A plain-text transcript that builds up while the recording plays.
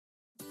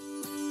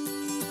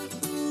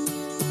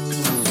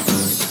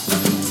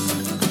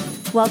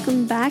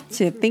Welcome back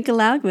to Think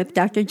Aloud with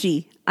Dr.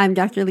 G. I'm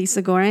Dr.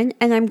 Lisa Gorin,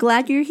 and I'm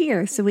glad you're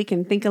here so we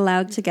can think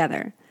aloud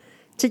together.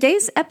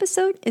 Today's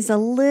episode is a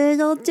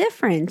little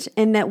different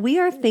in that we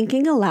are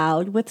thinking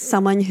aloud with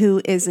someone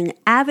who is an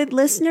avid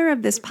listener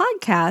of this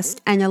podcast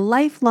and a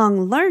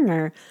lifelong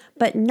learner,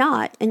 but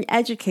not an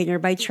educator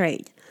by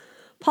trade.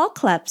 Paul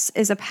Kleps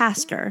is a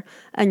pastor,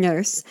 a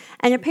nurse,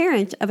 and a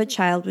parent of a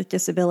child with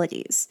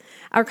disabilities.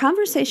 Our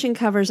conversation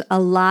covers a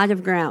lot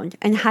of ground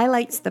and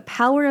highlights the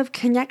power of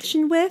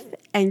connection with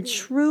and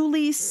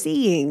truly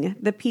seeing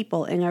the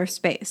people in our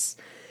space.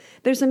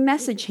 There's a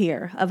message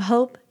here of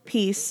hope,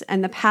 peace,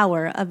 and the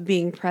power of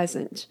being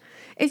present.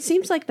 It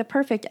seems like the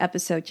perfect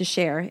episode to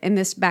share in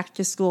this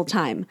back-to-school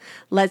time.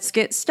 Let's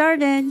get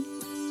started.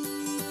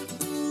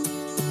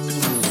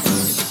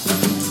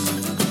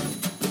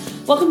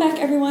 Welcome back,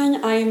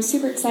 everyone. I am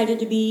super excited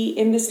to be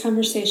in this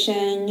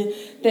conversation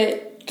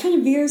that kind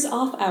of veers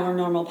off our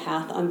normal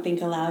path on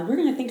Think Aloud. We're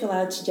going to think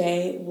aloud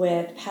today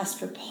with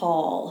Pastor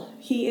Paul.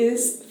 He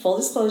is, full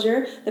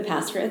disclosure, the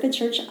pastor at the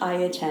church I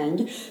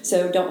attend,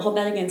 so don't hold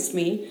that against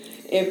me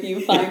if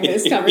you find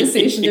this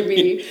conversation to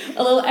be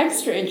a little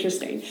extra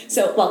interesting.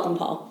 So welcome,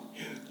 Paul.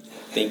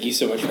 Thank you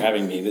so much for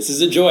having me. This is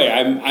a joy.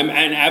 I'm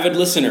an avid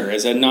listener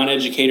as a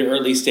non-educator, or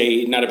at least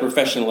not a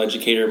professional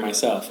educator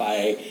myself.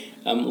 I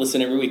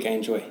listen every week. I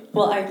enjoy.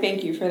 Well, I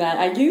thank you for that.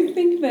 I do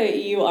think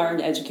that you are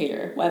an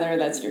educator, whether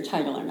that's your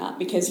title or not,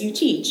 because you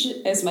teach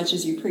as much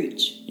as you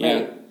preach, Yeah,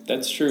 right?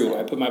 that's true.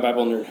 I put my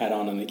Bible nerd hat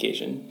on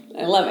occasion.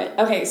 I love it.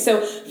 Okay, so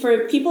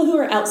for people who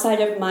are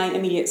outside of my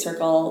immediate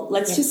circle,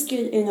 let's just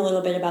get in a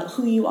little bit about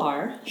who you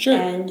are. Sure.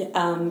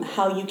 And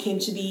how you came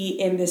to be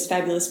in this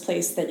fabulous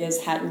place that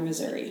is Hatton,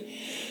 Missouri.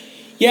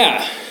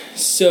 Yeah,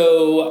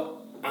 so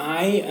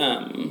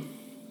I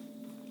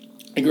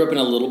grew up in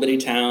a little bitty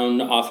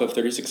town off of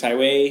 36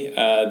 Highway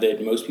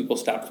that most people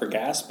stop for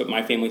gas, but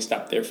my family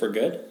stopped there for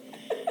good.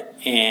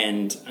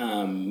 And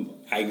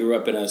I grew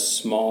up in a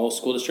small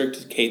school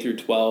district. K through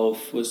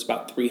 12 was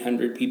about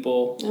 300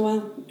 people. Oh,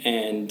 wow.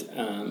 And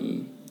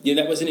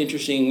that was an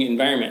interesting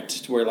environment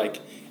to where, like,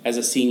 as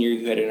a senior,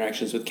 you had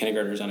interactions with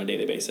kindergartners on a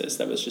daily basis.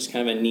 That was just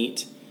kind of a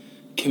neat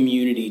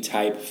community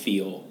type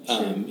feel.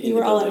 Sure. You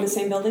were all in the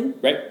same building?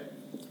 Right.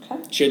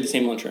 Okay. Shared the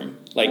same lunchroom.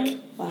 Like,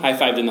 wow.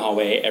 High-fived in the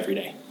hallway every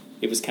day.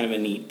 It was kind of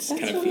a neat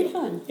kind of really feel.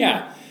 Fun.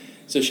 Yeah.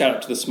 So shout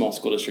out to the small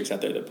school districts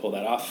out there that pull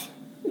that off.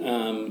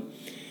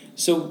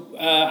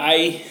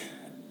 I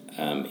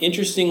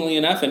interestingly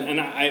enough,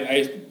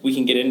 and we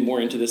can get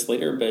more into this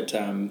later, but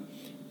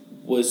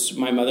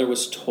my mother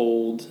was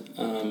told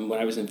when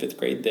I was in 5th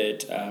grade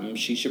that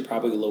she should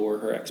probably lower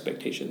her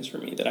expectations for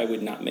me, that I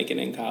would not make it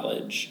in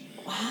college.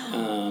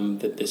 Wow.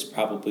 That this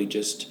probably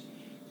just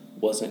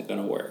wasn't going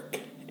to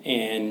work.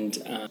 And,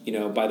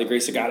 by the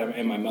grace of God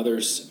and my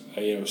mother's,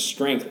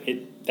 strength,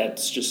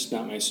 that's just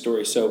not my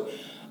story. So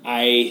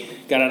I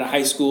got out of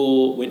high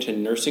school, went to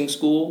nursing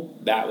school.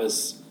 That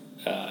was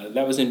an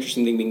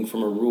interesting thing, being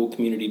from a rural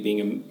community,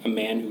 being a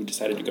man who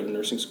decided to go to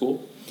nursing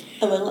school.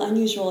 A little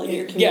unusual in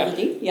your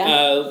community. Yeah,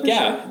 sure.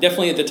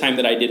 Definitely at the time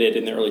that I did it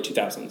in the early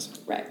 2000s.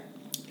 Right.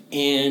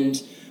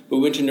 And we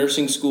went to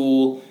nursing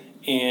school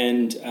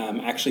and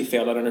actually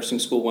failed out of nursing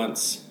school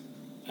once,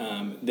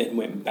 then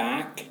went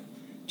back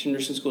to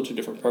nursing school to a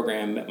different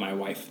program, met my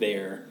wife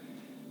there,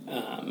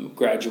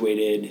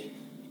 graduated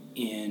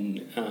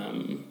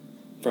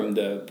from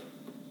the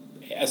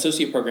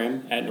associate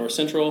program at North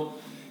Central,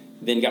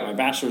 then got my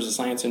bachelor's of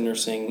science in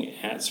nursing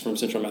from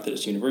Central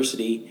Methodist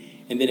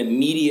University, and then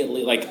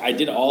immediately, I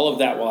did all of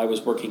that while I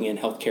was working in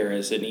healthcare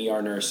as an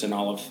ER nurse and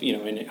all of,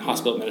 in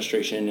hospital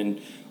administration,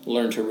 and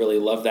learned to really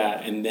love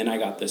that, and then I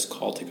got this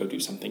call to go do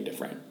something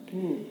different.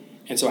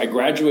 And so I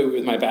graduated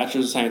with my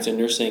bachelor's of science in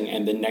nursing,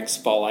 and the next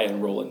fall I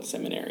enroll in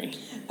seminary.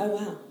 Oh,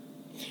 wow.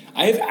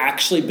 I have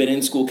actually been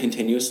in school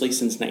continuously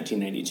since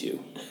 1992.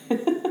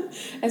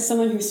 As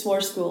someone who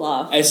swore school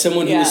off. As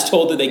someone who was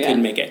told that they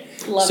couldn't make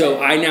it. Love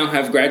it. I now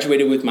have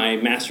graduated with my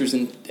master's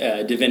in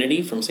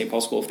divinity from St.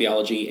 Paul School of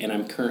Theology, and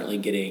I'm currently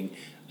getting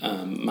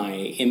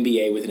my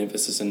MBA with an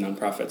emphasis in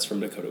nonprofits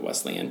from Dakota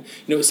Wesleyan.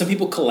 Some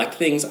people collect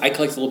things. I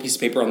collect a little piece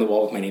of paper on the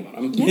wall with my name on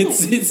them. Yeah,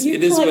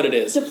 it is what it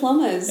is.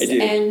 Diplomas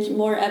and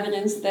more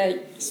evidence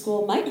that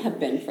school might have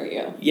been for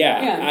you.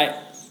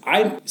 Yeah.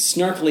 I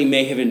snarkily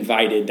may have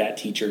invited that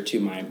teacher to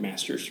my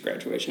master's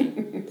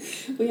graduation.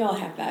 We all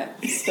have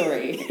that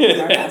story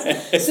in our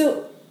past.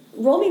 So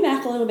roll me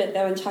back a little bit,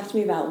 though, and talk to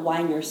me about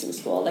why nursing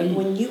school.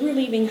 When you were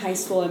leaving high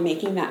school and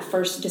making that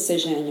first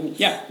decision,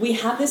 we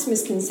have this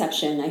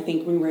misconception, I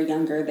think, when we're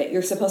younger, that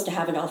you're supposed to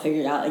have it all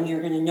figured out and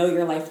you're going to know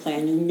your life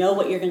plan, you know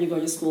what you're going to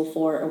go to school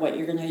for or what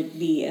you're going to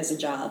be as a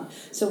job.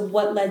 So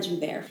what led you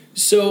there?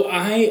 So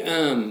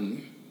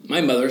my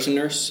mother's a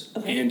nurse,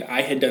 and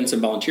I had done some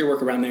volunteer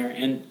work around there,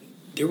 and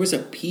there was a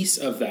piece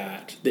of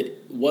that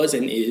was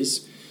and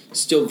is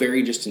still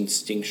very just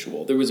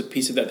instinctual. There was a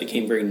piece of that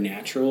came very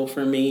natural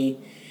for me,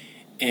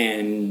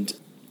 and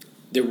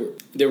there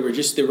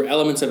were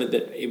elements of it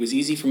that it was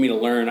easy for me to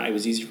learn. It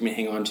was easy for me to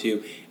hang on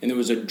to, and there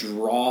was a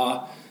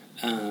draw.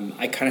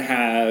 I kind of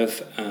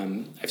have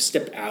I've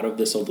stepped out of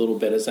this a little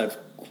bit as I've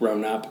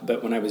grown up,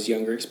 but when I was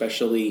younger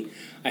especially,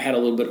 I had a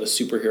little bit of a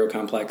superhero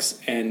complex,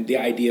 and the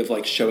idea of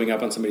like showing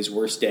up on somebody's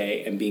worst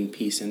day and being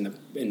peace in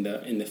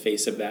the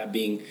face of that,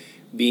 being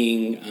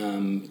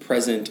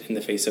present in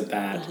the face of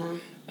that,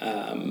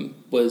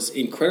 was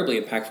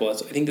incredibly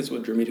impactful. I think that's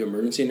what drew me to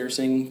emergency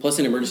nursing. Plus,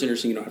 in emergency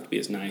nursing, you don't have to be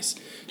as nice,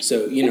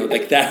 so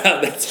like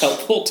that's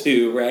helpful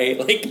too, right?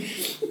 Like.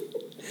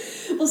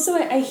 Well, so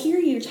I hear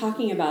you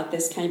talking about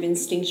this kind of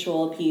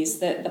instinctual piece,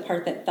 the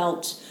part that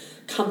felt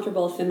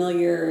comfortable,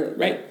 familiar,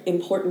 right,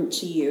 important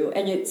to you,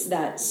 and it's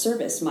that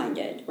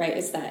service-minded, right?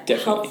 It's that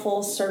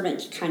helpful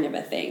servant kind of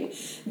a thing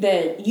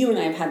that you and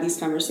I have had these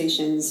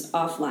conversations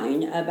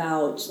offline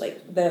about,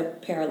 like the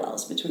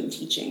parallels between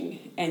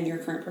teaching and your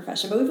current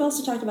profession. But we've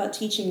also talked about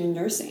teaching and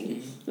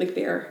nursing, like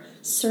they're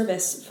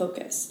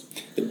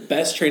service-focused. The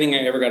best training I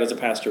ever got as a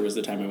pastor was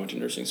the time I went to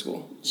nursing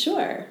school.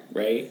 Sure.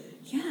 Right?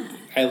 Yeah.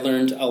 I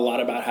learned a lot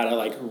about how to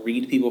like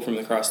read people from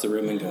across the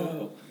room and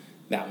go,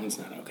 that one's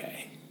not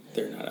okay.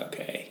 They're not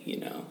okay,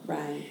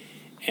 Right.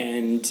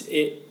 And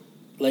it,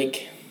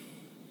 like,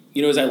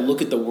 as I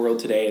look at the world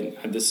today,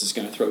 and this is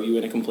going to throw you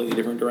in a completely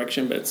different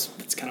direction, but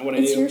it's kind of what I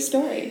do. It's your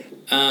story.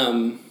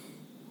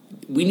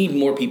 We need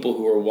more people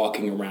who are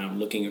walking around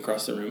looking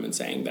across the room and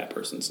saying that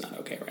person's not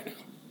okay right now.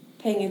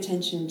 Paying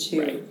attention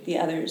to the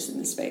others in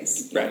the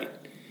space. Right.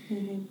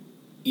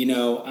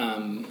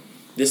 Mm-hmm.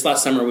 This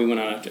last summer we went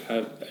on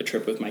a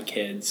trip with my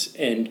kids,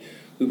 and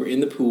we were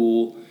in the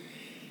pool,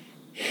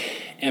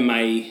 and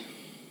my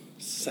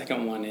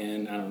second one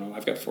in, I don't know,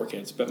 I've got 4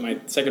 kids, but my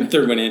second and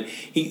third one in,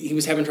 he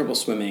was having trouble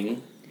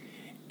swimming,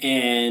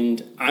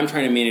 and I'm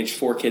trying to manage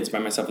 4 kids by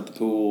myself at the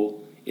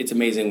pool. It's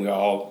amazing we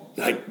all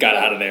got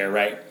out of there,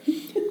 right?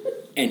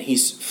 And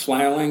he's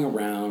flailing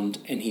around,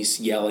 and he's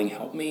yelling,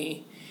 help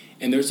me.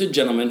 And there's a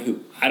gentleman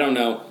who, I don't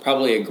know,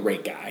 probably a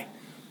great guy,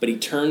 but he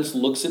turns,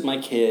 looks at my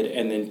kid,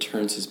 and then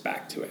turns his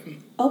back to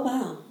him. Oh,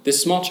 wow. This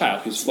small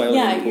child who's flailing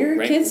in the pool,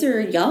 your kids are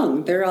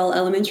young. They're all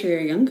elementary or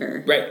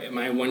younger. Right.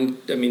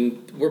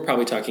 We're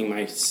probably talking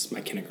my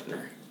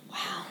kindergartner.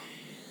 Wow.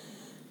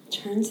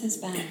 Turns his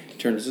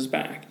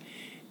back.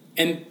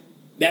 And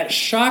that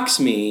shocks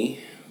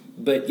me,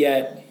 but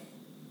yet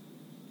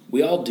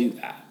we all do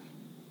that.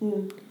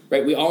 Mm.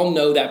 Right? We all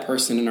know that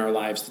person in our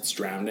lives that's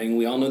drowning.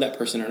 We all know that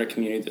person in our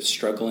community that's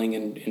struggling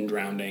and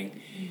drowning.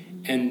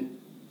 Mm-hmm. And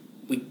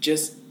we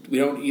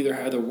don't either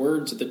have the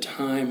words at the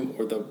time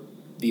or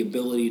the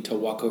ability to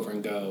walk over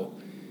and go,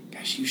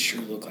 gosh, you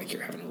sure look like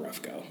you're having a rough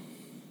go.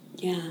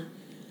 Yeah.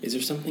 Is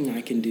there something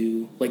I can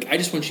do? I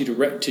just want you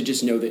to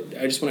just know that,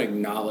 I just want to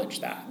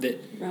acknowledge that.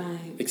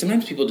 Right.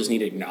 Sometimes people just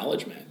need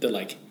acknowledgement.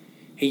 They're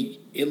hey,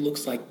 it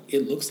looks like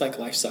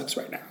life sucks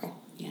right now.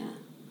 Yeah.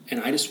 And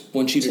I just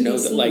want you to know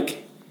that,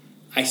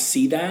 I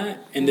see that,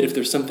 and that if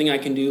there's something I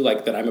can do,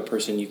 that I'm a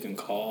person you can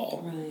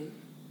call. Right.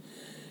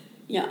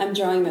 I'm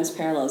drawing those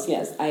parallels.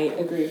 Yes, I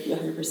agree with you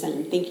 100%.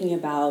 I'm thinking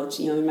about,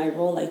 in my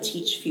role, I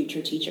teach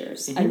future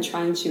teachers. Mm-hmm. I'm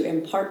trying to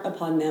impart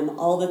upon them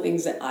all the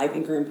things that I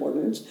think are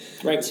important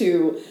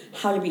to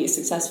how to be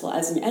successful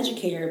as an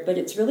educator, but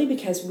it's really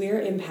because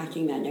we're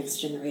impacting that next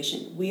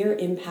generation. We're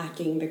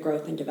impacting the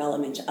growth and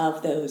development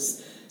of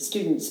those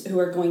students who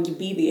are going to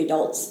be the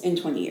adults in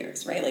 20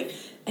 years, right?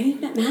 I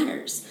think that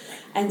matters.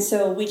 And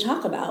so we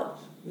talk about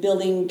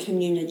building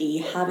community,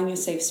 having a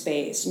safe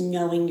space,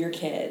 knowing your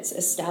kids,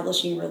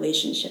 establishing a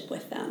relationship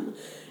with them.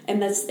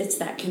 And it's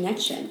that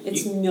connection.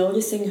 It's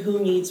noticing who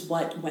needs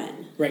what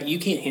when. Right. You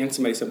can't hand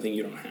somebody something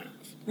you don't have.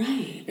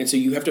 Right. And so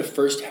you have to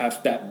first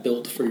have that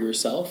built for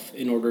yourself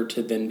in order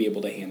to then be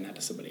able to hand that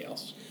to somebody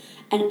else.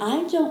 And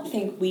I don't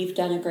think we've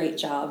done a great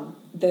job,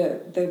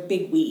 the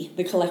big we,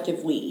 the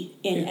collective we,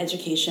 in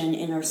education,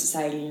 in our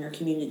society, in our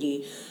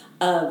community,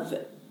 of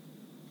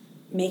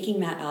making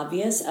that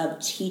obvious, of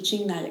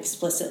teaching that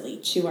explicitly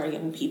to our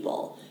young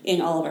people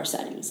in all of our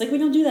settings. We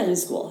don't do that in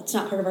school. It's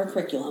not part of our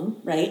curriculum,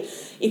 right?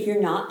 If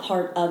you're not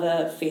part of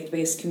a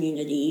faith-based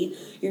community,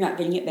 you're not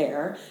getting it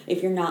there.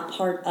 If you're not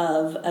part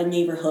of a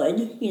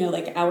neighborhood,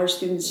 our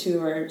students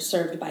who are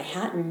served by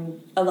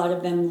Hatton, a lot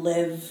of them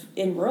live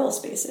in rural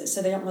spaces,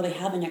 so they don't really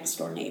have a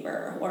next-door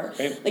neighbor, or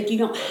you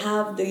don't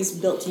have these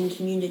built-in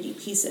community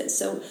pieces.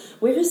 So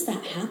where does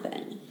that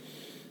happen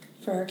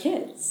for our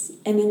kids?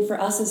 And then for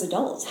us as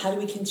adults, how do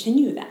we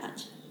continue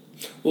that?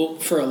 Well,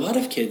 for a lot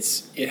of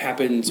kids, it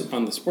happens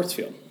on the sports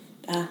field.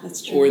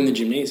 That's true. Or in the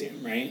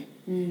gymnasium, right?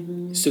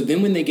 Mm-hmm. So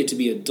then when they get to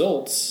be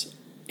adults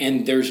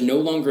and there's no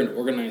longer an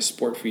organized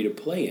sport for you to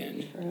play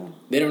in,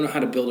 they don't know how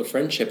to build a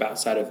friendship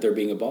outside of there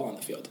being a ball on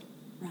the field.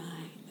 Right.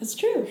 That's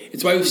true.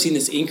 It's why we've seen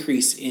this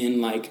increase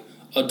in,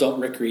 adult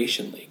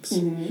recreation leagues.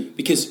 Mm-hmm.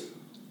 Because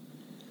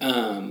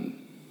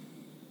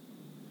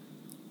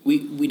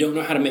we don't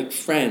know how to make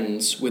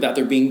friends without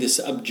there being this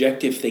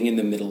objective thing in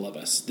the middle of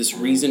us, this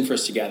reason for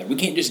us to gather. We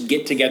can't just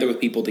get together with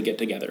people to get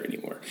together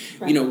anymore.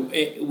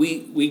 Right.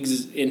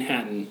 We in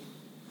Hatton,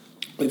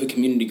 we have a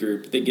community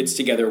group that gets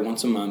together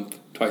once a month,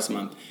 twice a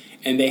month,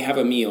 and they have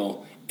a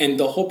meal, and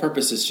the whole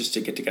purpose is just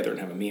to get together and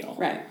have a meal.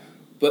 Right.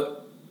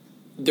 But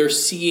they're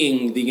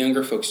seeing the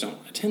younger folks don't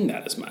attend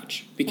that as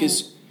much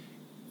because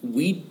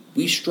we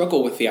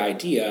struggle with the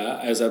idea,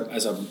 as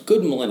a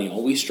good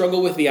millennial, we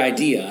struggle with the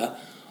idea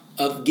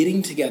of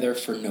getting together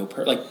for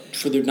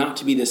for there not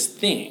to be this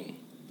thing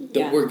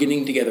that we're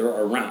getting together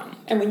around.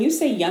 And when you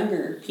say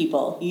younger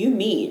people, you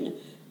mean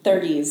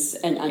 30s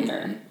and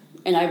under.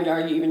 And I would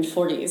argue even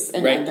 40s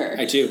and under.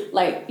 I do.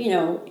 Like,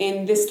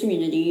 in this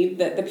community,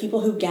 the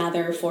people who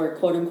gather for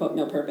quote-unquote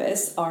no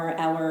purpose are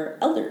our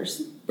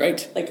elders.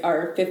 Right. Like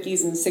our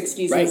 50s and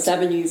 60s and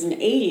 70s and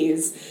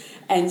 80s.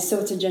 And so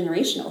it's a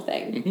generational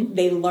thing. Mm-hmm.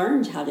 They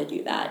learned how to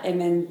do that.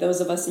 And then those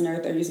of us in our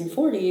 30s and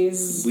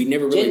 40s... We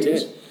never really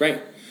did.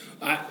 Right.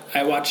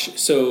 I watch...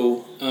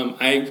 So,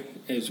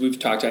 as we've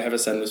talked, I have a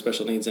son with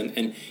special needs,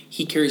 and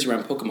he carries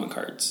around Pokemon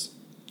cards.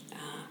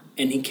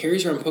 And he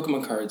carries around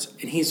Pokemon cards,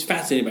 and he's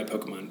fascinated by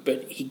Pokemon,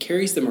 but he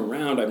carries them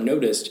around, I've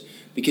noticed,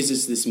 because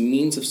it's this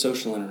means of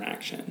social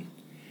interaction.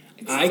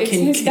 It's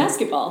his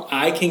basketball.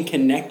 I can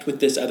connect with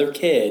this other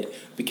kid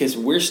because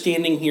we're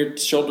standing here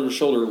shoulder to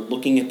shoulder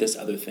looking at this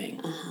other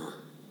thing. Uh-huh.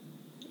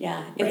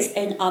 Yeah, it's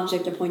an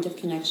object, a point of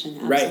connection,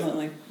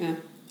 absolutely. Right. Yeah.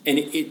 And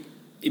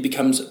it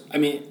becomes, I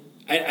mean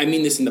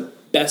this in the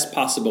best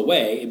possible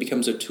way, it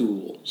becomes a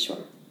tool. Sure.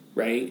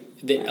 Right?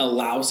 That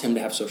allows him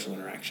to have social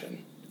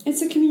interaction.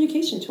 It's a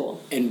communication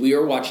tool. And we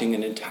are watching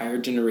an entire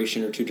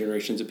generation or two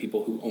generations of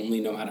people who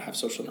only know how to have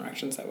social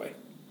interactions that way.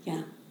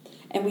 Yeah.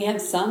 And we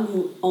have some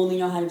who only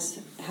know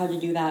how to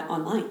do that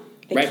online.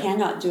 They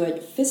cannot do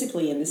it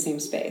physically in the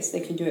same space. They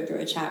can do it through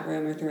a chat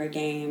room or through a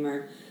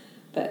game.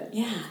 But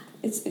yeah,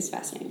 it's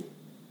fascinating.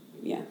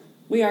 Yeah.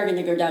 We are going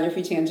to go down a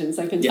few tangents,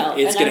 I can tell.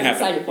 It's going to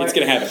happen. It's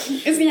going to happen.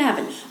 It's going to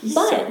happen.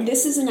 But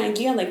this is an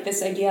idea, like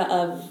this idea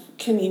of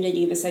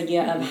community, this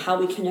idea of how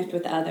we connect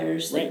with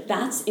others. Like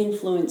that's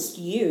influenced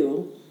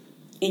you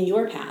in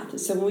your path.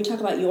 So when we talk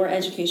about your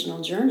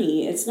educational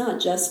journey, it's not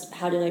just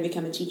how did I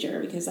become a teacher,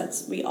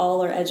 because we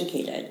all are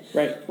educated.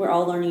 Right. We're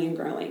all learning and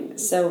growing.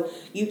 So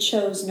you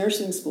chose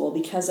nursing school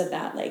because of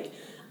that, like,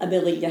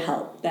 ability to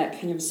help, that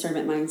kind of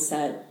servant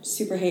mindset,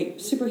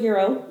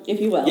 superhero, if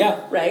you will.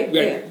 Yeah. Right?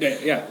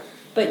 Yeah.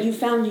 But you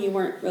found you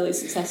weren't really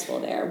successful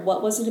there.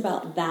 What was it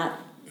about that?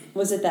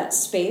 Was it that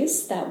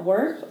space, that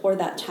work, or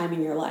that time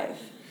in your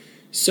life?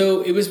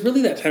 So it was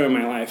really that time in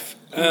my life.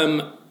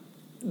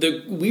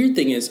 The weird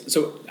thing is,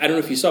 so I don't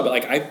know if you saw, but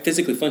like I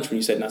physically flinched when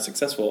you said not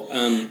successful.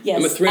 Yes,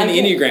 I'm a 3 on the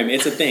Enneagram.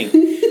 It's a thing.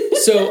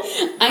 So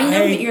I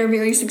know that you're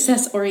very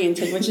success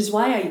oriented, which is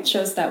why I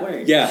chose that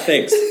word. Yeah,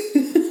 thanks.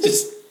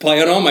 Just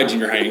play on all my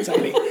junior high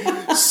anxiety.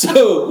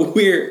 So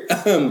we're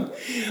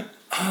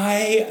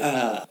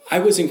I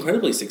was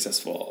incredibly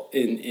successful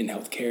in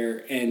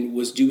healthcare and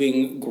was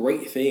doing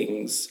great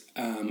things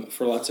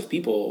for lots of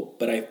people,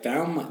 but I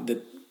found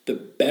that the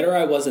better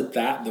I was at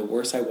that, the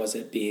worse I was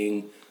at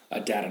being a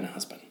dad and a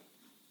husband.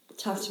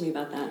 Talk to me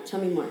about that. Tell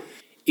me more.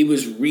 It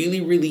was really,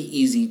 really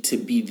easy to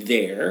be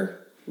there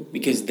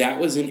because that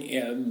was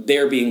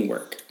there being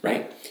work,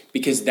 right?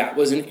 Because that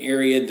was an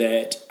area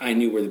that I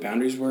knew where the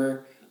boundaries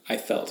were. I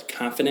felt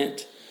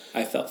confident.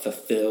 I felt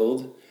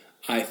fulfilled.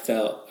 I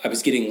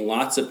was getting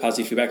lots of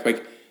positive feedback.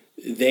 Like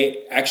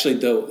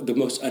the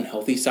most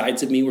unhealthy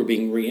sides of me were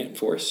being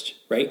reinforced,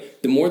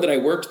 right? The more that I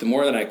worked, the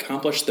more that I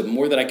accomplished, the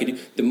more that I could do,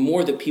 the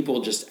more that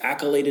people just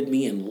accoladed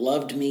me and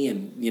loved me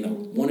and,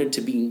 wanted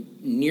to be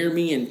near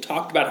me and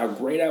talked about how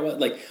great I was,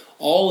 like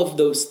all of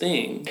those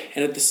things.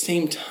 And at the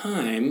same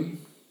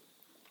time,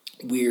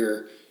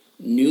 we're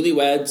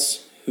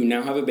newlyweds who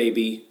now have a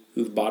baby,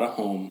 who've bought a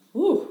home,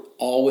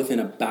 all within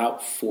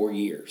about 4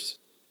 years.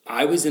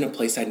 I was in a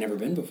place I'd never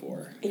been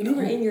before. And you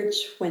were in your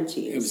 20s.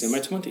 It was in my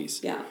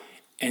 20s. Yeah.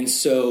 And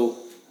so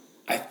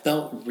I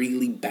felt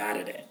really bad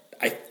at it.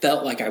 I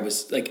felt like I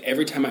was, like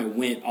every time I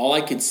went, all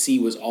I could see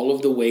was all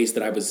of the ways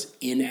that I was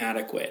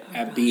inadequate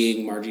at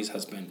being Margie's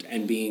husband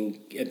and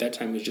being, at that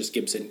time it was just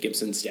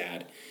Gibson's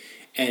dad.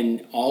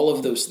 And all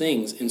of those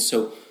things. And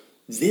so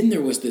then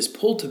there was this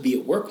pull to be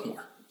at work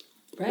more.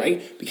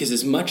 Right? Because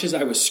as much as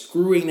I was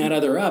screwing that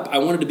other up, I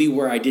wanted to be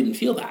where I didn't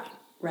feel that.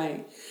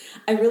 Right.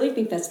 I really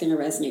think that's going to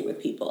resonate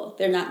with people.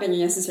 They're not going to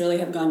necessarily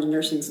have gone to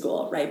nursing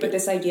school, right? But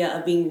this idea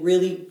of being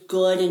really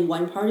good in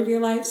one part of your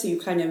life, so you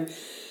kind of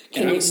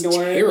can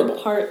ignore the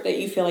part that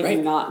you feel like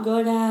you're not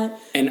good at.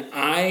 And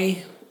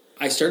I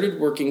started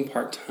working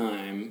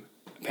part-time,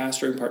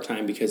 pastoring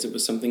part-time, because it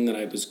was something that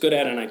I was good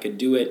at and I could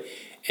do it.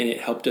 And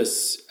it helped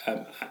us, I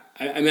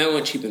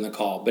want to cheapen the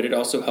call, but it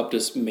also helped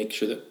us make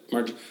sure that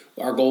Margie,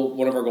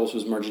 one of our goals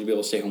was Margie to be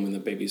able to stay home when the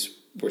babies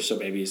were still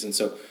babies. And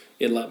so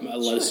it let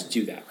us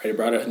do that, right? It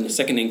brought in a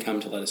second income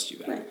to let us do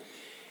that. Right.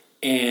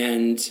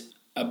 And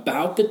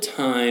about the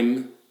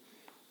time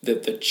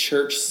that the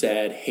church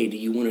said, hey, do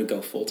you want to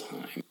go full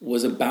time,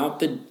 was about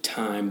the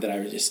time that I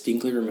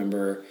distinctly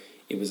remember.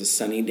 It was a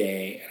sunny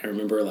day. And I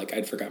remember like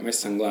I'd forgot my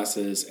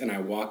sunglasses and I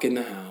walk in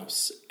the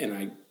house and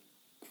I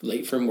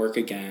late from work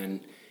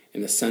again.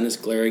 And the sun is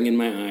glaring in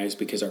my eyes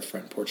because our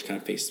front porch kind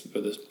of faced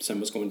where the sun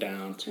was going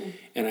down. Sure.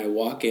 And I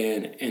walk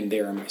in and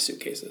there are my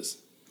suitcases.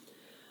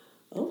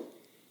 Oh.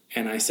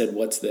 And I said,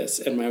 what's this?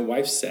 And my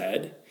wife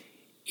said,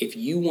 if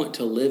you want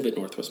to live at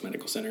Northwest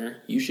Medical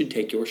Center, you should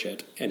take your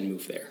shit and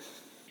move there.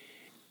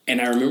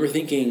 And I remember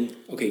thinking,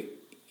 okay,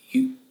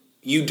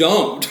 you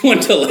don't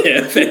want to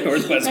live at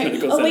Northwest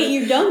Medical Center. Oh, wait,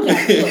 you don't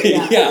actually.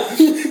 Yeah.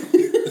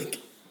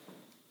 Like,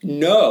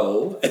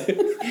 no.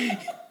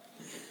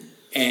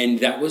 And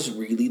that was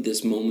really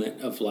this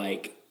moment of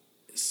like,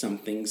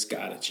 something's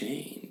got to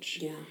change.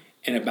 Yeah.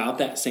 And about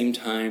that same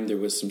time, there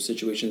was some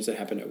situations that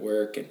happened at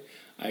work, and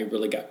I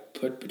really got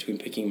put between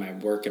picking my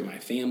work and my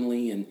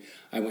family. And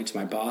I went to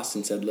my boss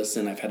and said,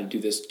 listen, I've had to do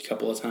this a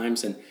couple of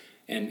times, and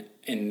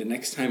the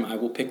next time I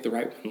will pick the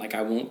right one. Like,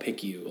 I won't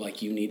pick you.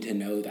 Like, you need to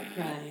know that.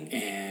 Right.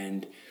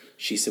 And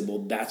she said, well,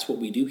 that's what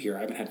we do here.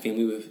 I haven't had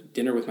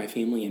dinner with my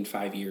family in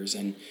 5 years,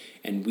 and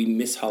we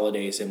miss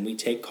holidays, and we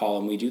take call,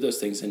 and we do those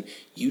things. And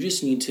you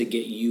just need to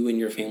get you and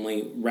your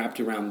family wrapped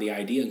around the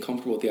idea and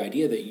comfortable with the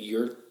idea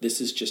that this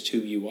is just who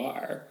you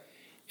are.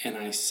 And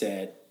I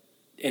said,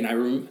 in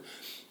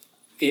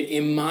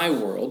my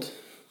world,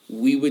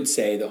 we would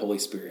say the Holy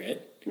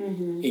Spirit.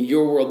 Mm-hmm. In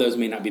your world, those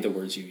may not be the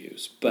words you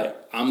use,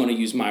 but I'm going to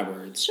use my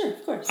words. Sure,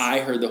 of course. I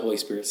heard the Holy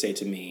Spirit say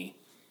to me,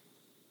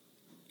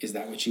 is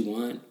that what you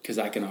want? Because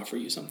I can offer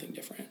you something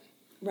different.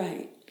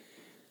 Right.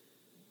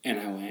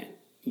 And I went,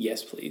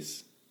 yes,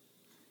 please.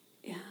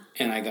 Yeah.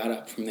 And I got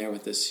up from there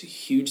with this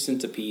huge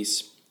sense of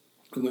peace.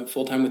 We went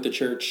full-time with the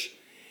church,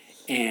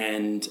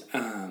 and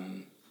I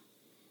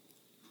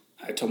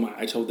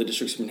told the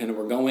district superintendent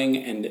we're going,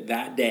 and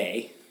that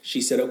day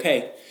she said,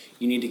 okay,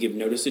 you need to give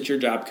notice at your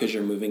job because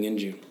you're moving in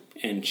June.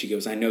 And she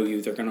goes, I know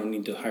you. They're going to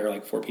need to hire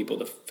like 4 people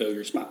to fill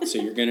your spot. So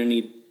you're going to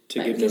need to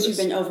give notice. Because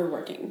you've been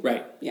overworking.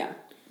 Right. Yeah.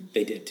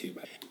 They did too.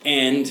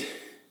 And it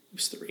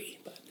was 3,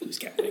 but who's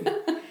counting?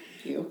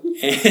 You.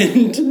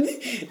 And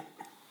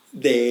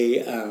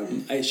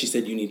she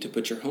said, you need to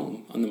put your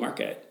home on the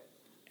market.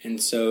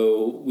 And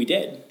so we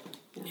did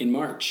in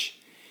March.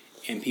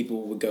 And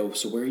people would go,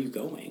 so where are you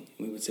going?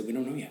 And we would say, we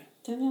don't know yet.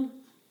 Don't know.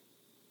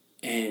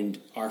 And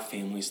our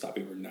families thought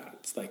we were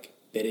nuts. Like,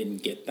 they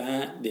didn't get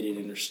that. They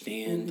didn't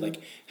understand. Mm-hmm.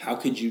 Like, how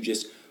could you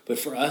just... But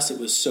for us, it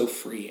was so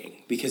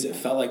freeing because it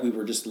felt like we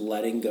were just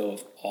letting go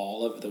of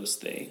all of those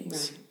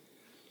things.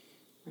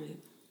 Right.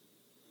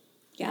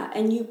 Yeah,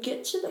 and you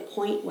get to the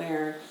point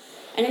where...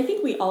 And I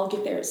think we all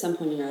get there at some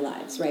point in our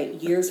lives, right?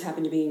 Years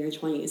happen to be in your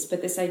 20s.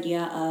 But this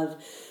idea of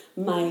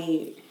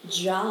my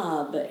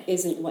job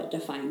isn't what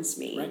defines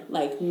me. Right.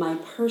 Like, my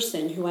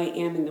person, who I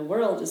am in the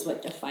world, is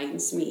what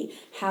defines me.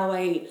 How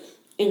I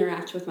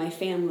interact with my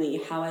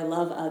family, how I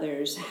love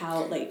others,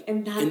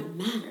 and that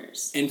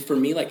matters. And for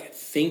me,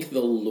 thank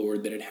the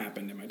Lord that it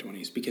happened in my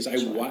 20s, because I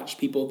watched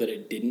people that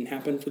it didn't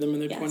happen for them in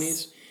their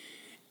 20s.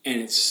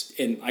 And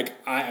I,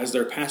 as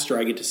their pastor,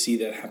 I get to see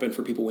that happen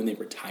for people when they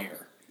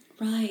retire.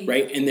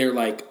 Right. And they're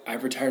like,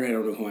 I've retired, I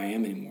don't know who I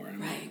am anymore.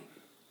 And I'm like,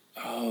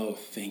 oh,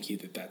 thank you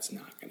that's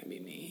not going to be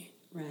me.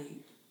 Right.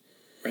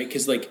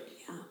 Because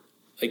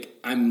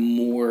I'm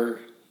more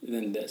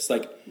than this.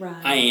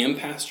 I am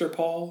Pastor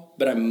Paul,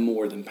 but I'm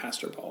more than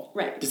Pastor Paul.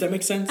 Right. Does that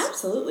make sense?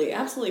 Absolutely.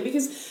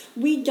 Because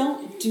we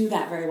don't do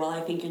that very well,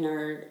 I think, in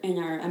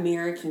our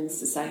American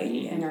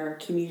society, in our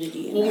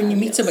community. Well, when you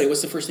meet somebody,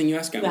 what's the first thing you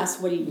ask them? You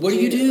ask, what do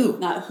you do?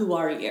 Not, who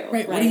are you?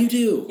 Right. What do you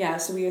do? Yeah,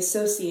 so we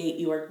associate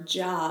your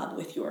job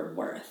with your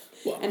worth.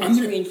 Well, and that's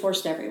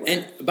reinforced everywhere.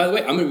 And by the way,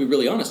 I'm going to be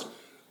really honest.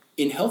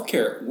 In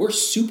healthcare, we're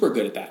super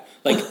good at that.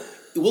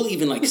 We'll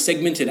even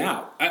segment it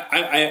out.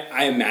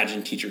 I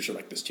imagine teachers are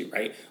like this too,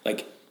 right?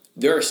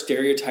 There are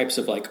stereotypes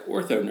of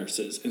ortho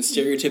nurses and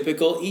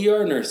stereotypical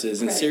ER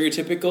nurses and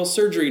stereotypical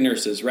surgery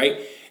nurses, right?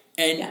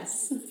 And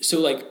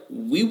so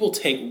we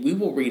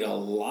will read a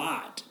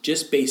lot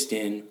just based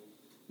in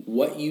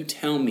what you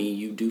tell me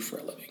you do for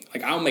a living.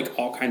 I'll make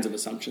all kinds of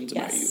assumptions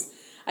about you.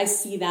 I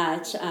see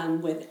that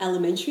with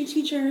elementary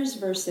teachers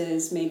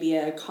versus maybe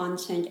a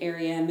content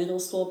area middle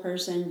school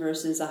person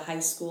versus a high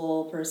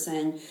school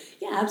person.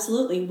 Yeah,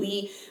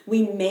 absolutely.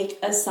 We make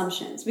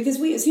assumptions because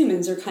we as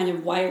humans are kind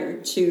of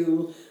wired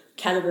to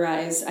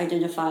categorize,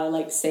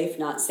 identify safe,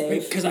 not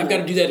safe. Because I've got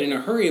to do that in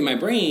a hurry in my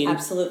brain.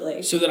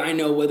 Absolutely. So that I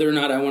know whether or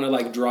not I want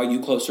to draw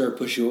you closer or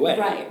push you away.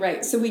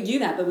 Right. So we do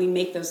that, but we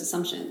make those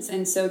assumptions.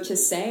 And so to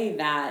say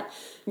that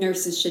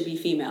nurses should be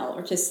female,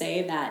 or to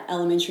say that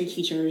elementary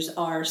teachers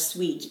are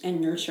sweet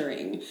and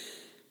nurturing,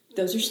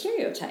 those are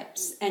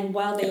stereotypes. And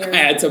while they are... I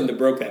had something that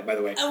broke that, by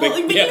the way. You know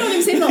what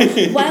I'm saying,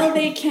 though? While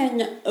they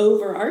can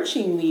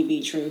overarchingly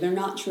be true, they're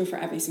not true for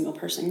every single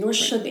person, nor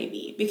should they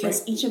be,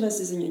 because each of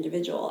us is an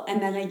individual.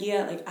 And that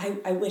idea,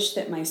 I wish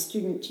that my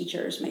student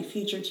teachers, my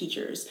future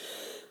teachers,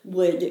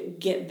 would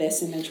get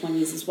this in their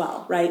 20s as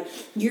well, right?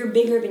 You're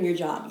bigger than your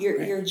job.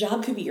 Your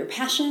job could be your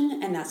passion,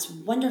 and that's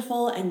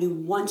wonderful, and you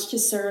want to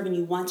serve, and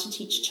you want to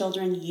teach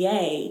children,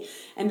 yay,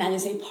 and that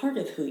is a part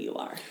of who you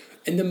are.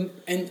 And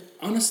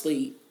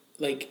honestly,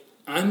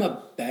 I'm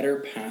a better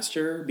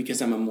pastor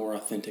because I'm a more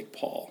authentic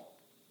Paul.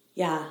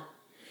 Yeah.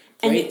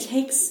 And it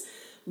takes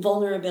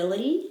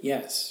vulnerability.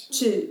 Yes.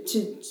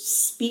 To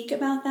speak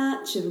about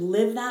that, to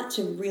live that,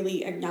 to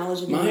really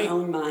acknowledge it in your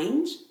own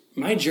mind.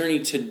 My journey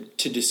to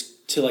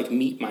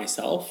meet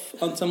myself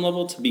on some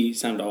level, to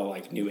sound all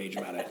new age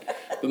about it,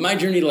 But my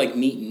journey to like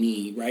meet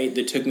me, right,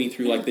 that took me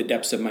through like the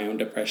depths of my own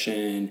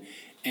depression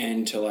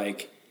and to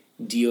like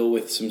deal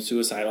with some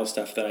suicidal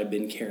stuff that I've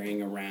been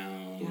carrying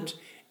around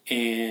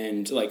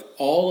and like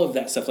all of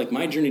that stuff, like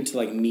my journey to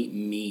like meet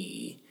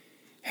me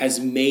has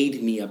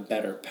made me a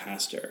better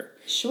pastor.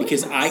 Sure.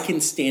 Because I can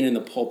stand in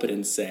the pulpit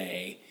and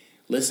say,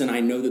 listen, I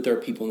know that there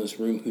are people in this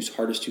room whose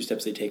hardest 2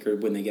 steps they take are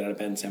when they get out of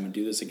bed and say, I'm going to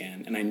do this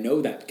again. And I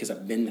know that because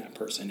I've been that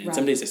person. And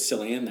some days I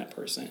still am that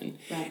person.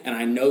 Right. And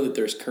I know that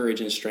there's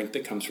courage and strength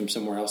that comes from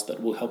somewhere else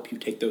that will help you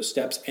take those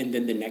steps and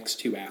then the next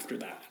 2 after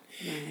that.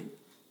 Right.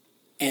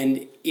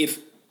 And if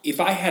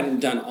I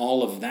hadn't done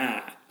all of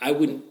that, I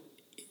would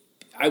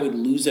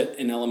lose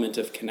an element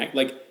of connect.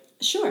 Like,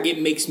 sure.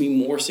 It makes me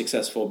more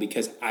successful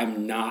because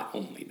I'm not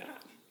only that.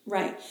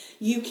 Right.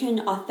 You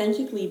can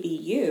authentically be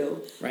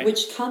you, right.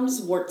 which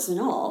comes warts and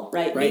all,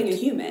 right? Right. Being a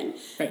human.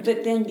 Right.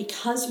 But then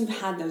because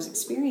you've had those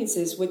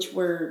experiences, which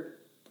were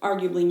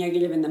arguably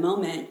negative in the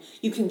moment,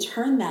 you can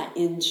turn that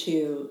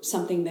into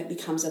something that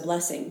becomes a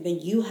blessing.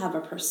 Then you have a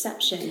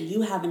perception,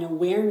 you have an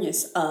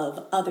awareness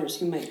of others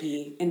who might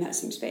be in that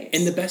same space.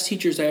 And the best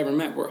teachers I ever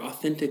met were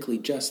authentically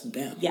just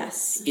them.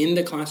 Yes. In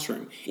the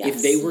classroom. Yes.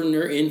 If they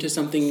were into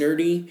something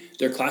nerdy,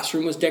 their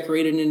classroom was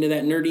decorated into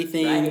that nerdy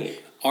thing.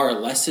 Right. Our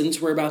lessons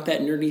were about that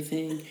nerdy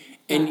thing.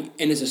 And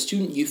as a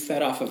student, you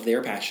fed off of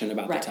their passion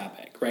about the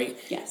topic, right?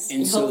 Yes.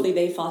 And so, hopefully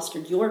they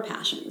fostered your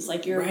passions,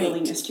 like your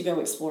willingness to go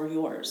explore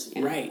yours.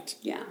 Yeah. Right.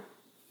 Yeah.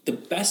 The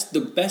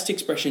best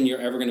expression you're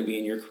ever going to be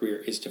in your career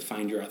is to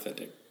find your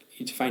authentic,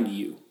 to find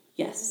you.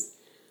 Yes.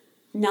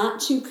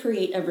 Not to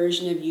create a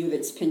version of you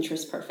that's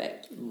Pinterest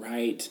perfect.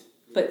 Right.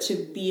 But to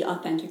be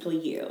authentically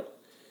you.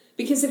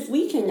 Because if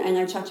we can, and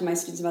I talk to my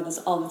students about this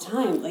all the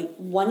time, like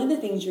one of the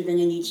things you're going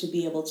to need to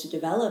be able to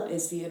develop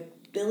is the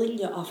ability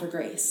to offer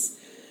grace.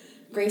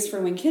 Grace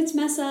for when kids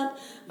mess up,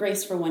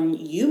 grace for when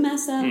you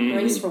mess up,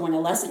 grace for when a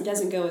lesson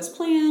doesn't go as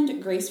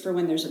planned, grace for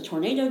when there's a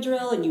tornado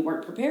drill and you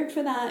weren't prepared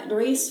for that,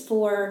 grace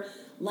for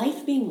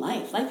life being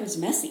life. Life is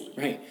messy.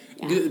 Right.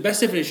 Yeah. The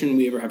best definition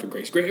we ever have of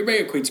grace,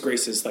 everybody equates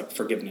grace as like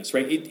forgiveness,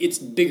 right? It's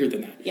bigger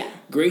than that. Yeah.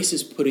 Grace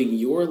is putting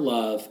your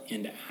love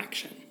into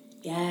action.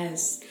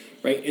 Yes.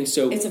 Right. And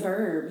so it's a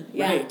verb.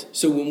 Yeah. Right.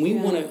 So when we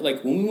want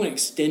to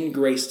extend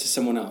grace to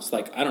someone else,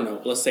 like, I don't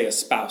know, let's say a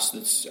spouse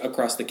that's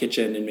across the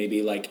kitchen and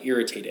maybe like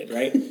irritated,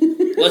 right?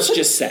 Let's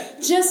just say.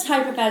 Just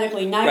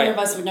hypothetically, neither of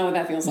us would know what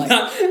that feels like.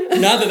 Not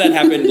that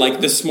happened like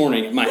this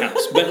morning at my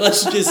house, but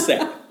let's just say,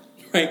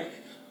 right?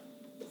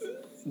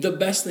 The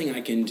best thing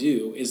I can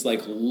do is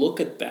like look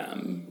at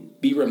them,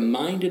 be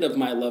reminded of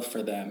my love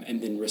for them,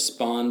 and then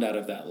respond out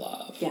of that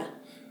love. Yeah.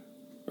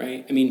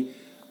 Right? I mean,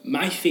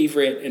 my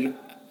favorite, and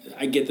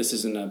I get this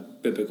isn't a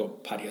biblical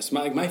podcast.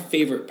 My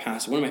favorite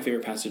passage, one of my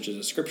favorite passages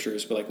of scripture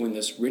is where, like, when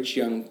this rich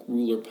young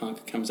ruler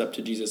punk comes up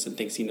to Jesus and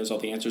thinks he knows all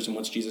the answers and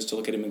wants Jesus to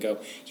look at him and go,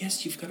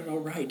 yes, you've got it all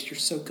right. You're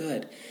so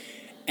good.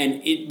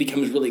 And it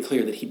becomes really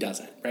clear that he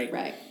doesn't, right?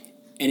 Right.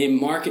 And in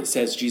Mark, it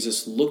says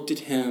Jesus looked at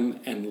him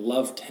and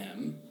loved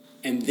him,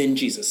 and then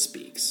Jesus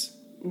speaks.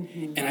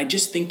 Mm-hmm. And I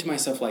just think to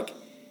myself, like,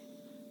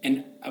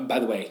 and by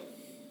the way,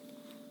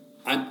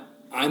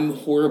 I'm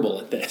horrible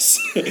at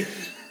this,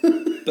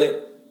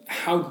 but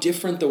how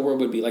different the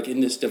world would be, like in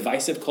this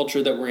divisive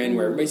culture that we're in,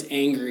 where everybody's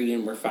angry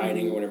and we're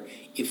fighting or whatever,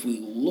 if we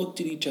looked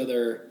at each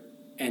other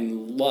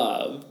and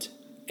loved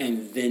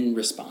and then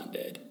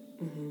responded,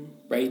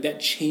 right? That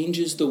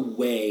changes the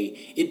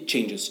way, it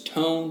changes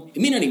tone.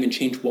 It may not even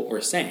change what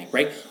we're saying,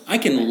 right? I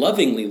can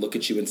lovingly look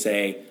at you and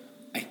say,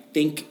 I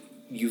think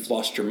you've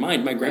lost your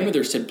mind. My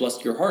grandmother said,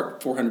 bless your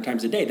heart 400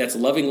 times a day. That's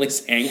lovingly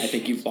saying, I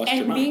think you've lost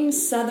your mind. And being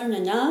Southern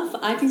enough,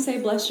 I can say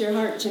bless your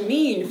heart to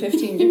mean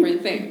 15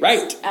 different things.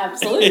 Right.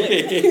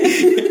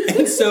 Absolutely.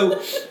 And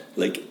so,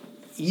 like,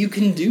 you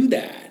can do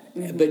that,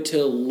 but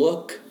to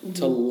look,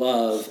 to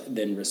love,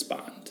 then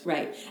respond.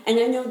 Right. And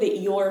I know that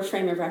your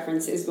frame of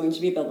reference is going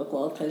to be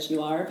biblical because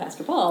you are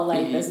Pastor Paul,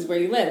 like this is where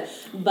you live.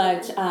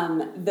 But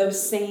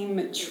those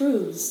same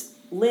truths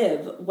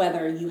live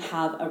whether you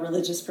have a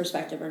religious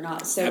perspective or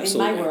not. So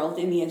Absolutely. In my world,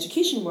 in the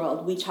education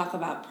world, we talk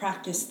about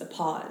practice the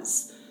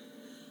pause.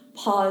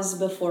 Pause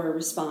before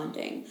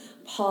responding.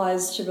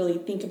 Pause to really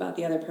think about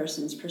the other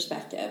person's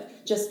perspective.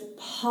 Just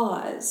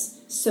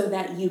pause so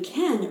that you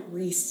can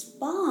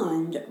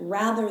respond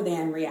rather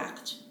than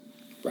react.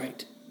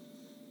 Right.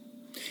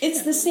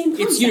 It's the same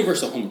concept. It's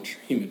universal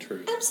human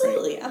truth.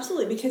 Absolutely, right?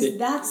 absolutely, because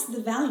that's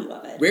the value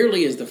of it.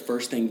 Rarely is the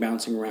first thing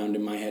bouncing around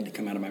in my head to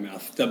come out of my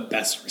mouth the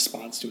best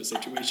response to a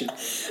situation.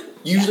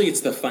 Usually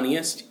it's the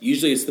funniest.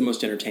 Usually it's the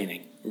most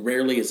entertaining.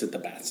 Rarely is it the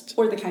best.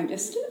 Or the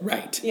kindest.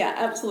 Right. Yeah,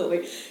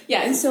 absolutely.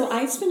 Yeah, and so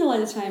I spend a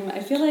lot of time, I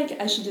feel like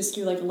I should just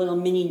do like a little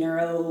mini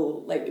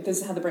neuro, like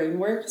this is how the brain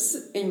works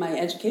in my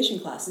education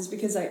classes,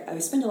 because I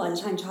spend a lot of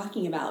time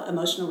talking about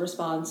emotional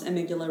response,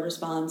 amygdala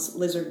response,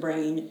 lizard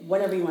brain,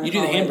 whatever you want to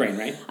call it. You do the hand brain,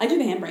 right? I do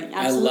the hand brain,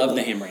 absolutely. I love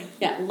the hand brain.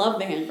 Yeah, love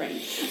the hand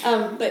brain.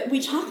 But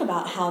we talk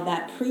about how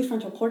that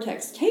prefrontal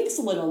cortex takes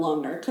a little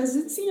longer because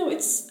it's,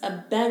 it's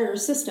a better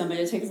system, but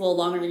it takes a little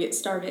longer to get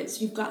started.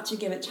 So you've got to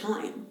give it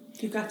time.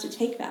 You've got to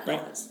take that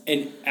pause.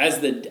 And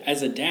as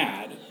a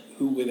dad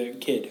with a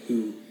kid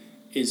who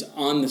is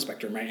on the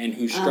spectrum, right, and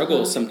who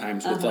struggles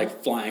sometimes with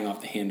like flying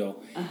off the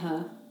handle,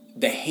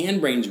 the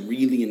hand brain's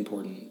really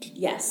important.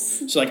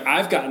 Yes. So like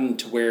I've gotten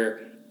to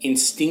where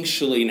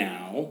instinctually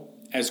now,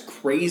 as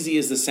crazy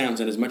as this sounds,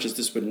 and as much as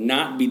this would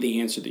not be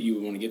the answer that you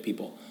would want to give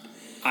people,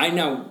 I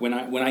now when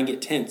I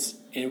get tense,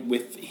 and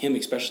with him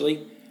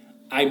especially,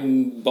 I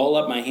ball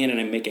up my hand and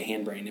I make a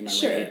hand brain in my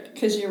right hand.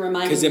 Because you're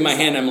reminding. Because in my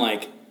hand I'm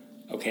like,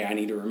 okay, I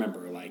need to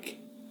remember, like,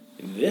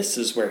 this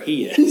is where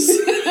he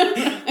is.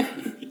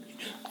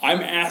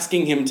 I'm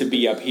asking him to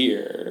be up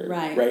here.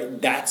 Right.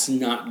 Right? That's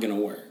not going to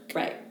work.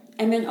 Right.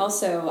 And then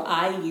also,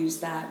 I use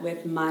that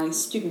with my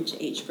student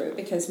age group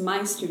because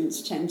my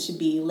students tend to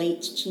be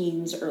late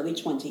teens, early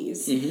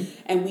 20s.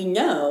 Mm-hmm. And we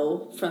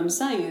know from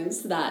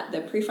science that the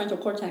prefrontal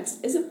cortex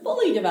isn't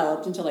fully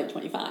developed until like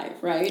 25,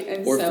 right?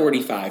 And or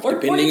 45, or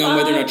depending 45, on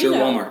whether or not you're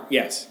Walmart.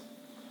 Yes.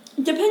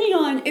 Depending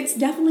on, it's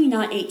definitely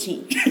not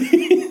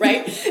 18,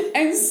 right?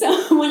 And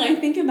so when I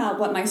think about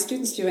what my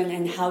students do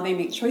and how they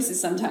make choices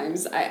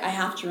sometimes, I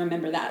have to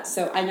remember that.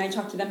 So and I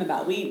talk to them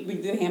about, we do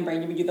the hand brain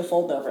and we do the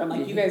fold over. I'm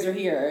like, you guys are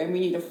here and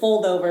we need to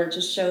fold over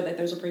to show that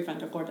there's a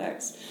prefrontal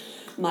cortex.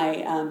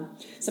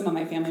 Some of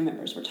my family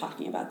members were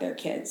talking about their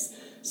kids.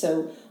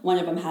 So one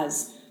of them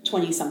has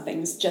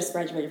 20-somethings just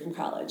graduated from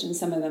college, and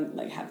some of them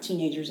like have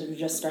teenagers that are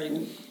just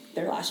starting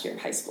their last year of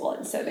high school,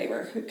 and so they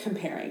were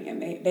comparing, and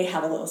they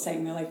have a little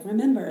saying, they're like,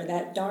 remember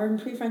that darn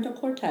prefrontal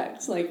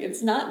cortex, like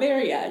it's not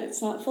there yet,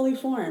 it's not fully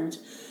formed,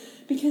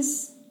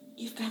 because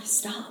you've got to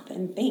stop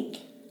and think,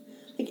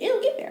 like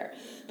it'll get there.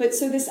 But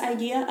so this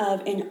idea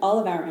of, in all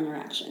of our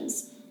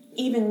interactions,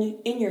 even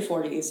in your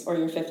 40s or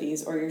your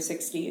 50s or your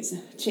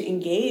 60s, to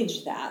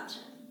engage that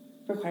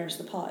requires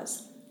the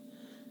pause,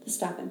 to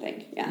stop and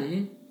think. Yeah.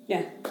 Mm-hmm.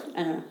 Yeah,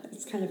 I don't know,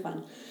 it's kind of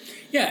fun.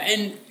 Yeah,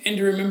 and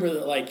to remember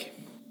that, like,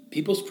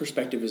 people's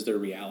perspective is their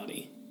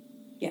reality.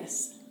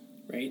 Yes.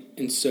 Right?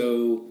 And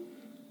so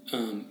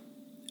I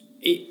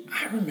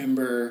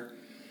remember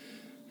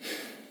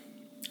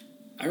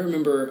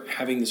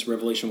having this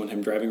revelation one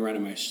time driving around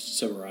in my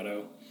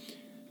Silverado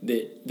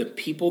that the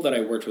people that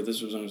I worked with,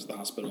 this was when I was at the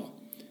hospital,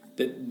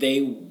 that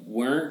they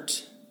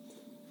weren't,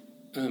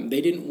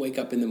 they didn't wake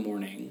up in the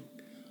morning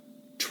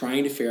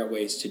trying to figure out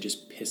ways to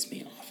just piss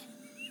me off.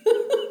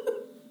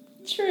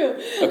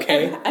 True.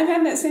 Okay. I've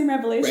had that same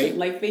revelation. Right?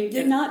 Like, they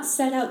did not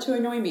set out to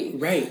annoy me.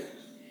 Right.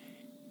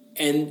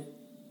 And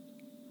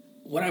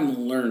what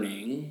I'm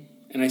learning,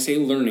 and I say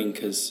learning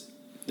because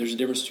there's a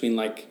difference between,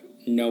 like,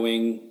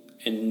 knowing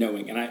and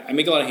knowing. And I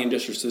make a lot of hand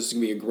gestures, so this is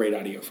going to be a great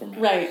audio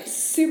format. Right.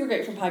 Super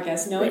great for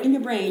podcasts. Knowing in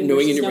your brain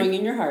versus knowing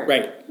in your heart.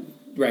 Right.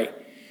 Right.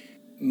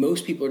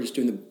 Most people are just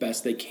doing the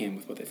best they can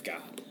with what they've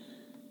got.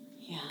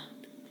 Yeah.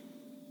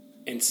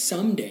 And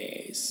some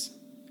days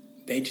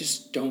they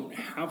just don't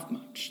have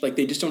much. Like,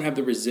 they just don't have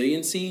the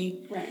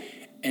resiliency. Right.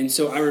 And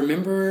so I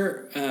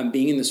remember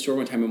being in the store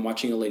one time and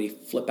watching a lady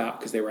flip out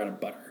because they were out of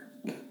butter.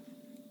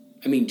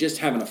 I mean, just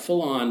having a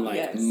full-on,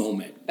 like,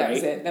 moment. That right?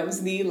 was it. That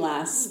was the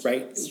last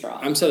straw.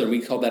 I'm Southern. We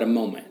call that a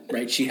moment,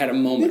 right? She had a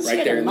moment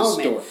right there in the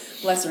store.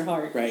 Bless her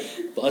heart. Right.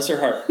 Bless her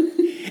heart.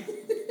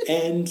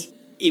 And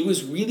it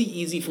was really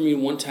easy for me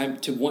one time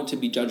to want to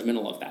be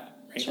judgmental of that,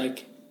 right? Sure.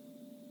 Like,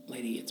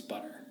 lady, it's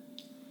butter.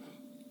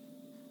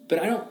 But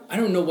I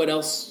don't know what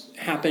else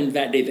happened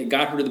that day that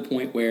got her to the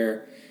point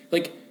where,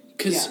 like,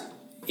 because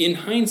in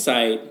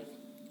hindsight,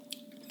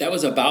 that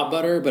was about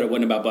butter, but it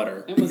wasn't about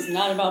butter. It was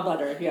not about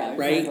butter, yeah.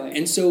 Right? Exactly.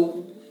 And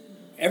so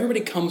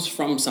everybody comes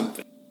from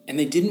something, and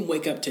they didn't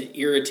wake up to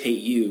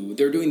irritate you.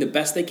 They're doing the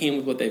best they can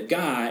with what they've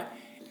got,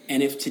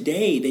 and if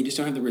today they just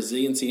don't have the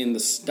resiliency and the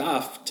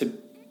stuff to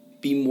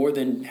be more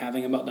than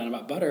having a meltdown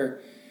about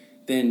butter,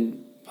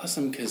 then bless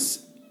them,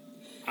 because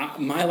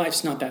my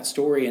life's not that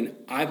story, and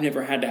I've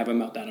never had to have a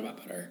meltdown about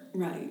butter.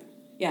 Right.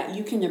 Yeah,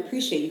 you can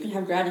appreciate, you can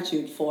have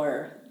gratitude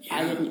for,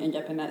 I didn't end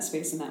up in that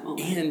space in that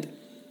moment. And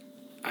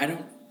I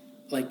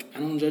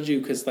don't judge you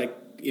because, like,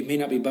 it may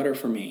not be butter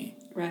for me.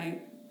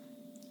 Right.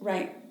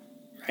 Right.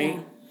 Right. Yeah.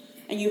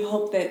 And you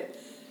hope that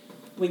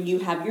when you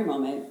have your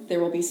moment, there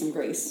will be some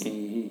grace,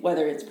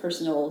 whether it's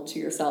personal to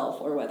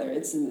yourself or whether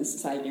it's in the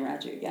society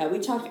around you. Yeah, we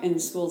talk in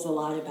schools a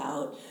lot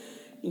about,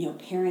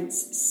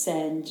 parents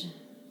send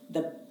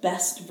the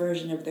best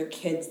version of their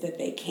kids that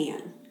they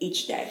can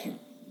each day.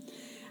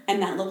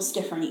 And that looks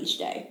different each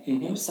day.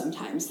 Mm-hmm.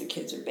 Sometimes the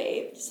kids are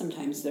bathed,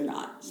 sometimes they're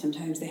not.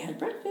 Sometimes they had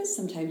breakfast,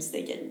 sometimes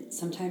they didn't.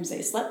 Sometimes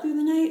they slept through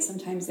the night,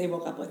 sometimes they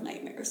woke up with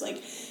nightmares.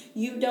 Like,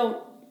 you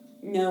don't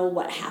know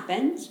what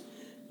happened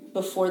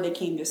before they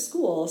came to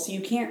school, so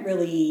you can't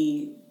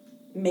really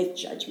make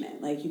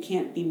judgment. Like, you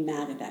can't be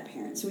mad at that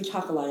parent. So we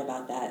talk a lot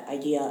about that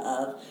idea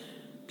of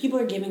people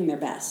are giving their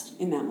best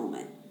in that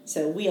moment.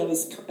 So we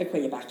always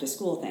equate it back to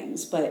school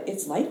things, but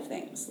it's life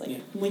things.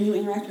 Like, when you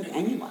interact with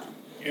anyone.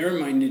 It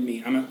reminded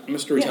me, I'm a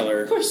storyteller.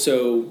 Yeah, of course.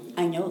 So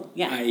I know,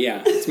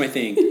 yeah. It's my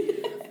thing.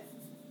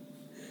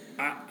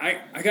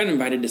 I got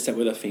invited to sit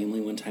with a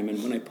family one time,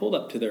 and when I pulled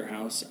up to their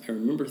house, I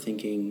remember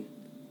thinking,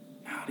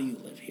 how do you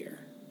live here?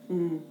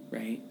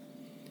 Right?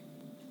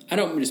 I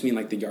don't just mean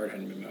like the yard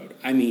hadn't been mowed.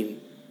 I mean,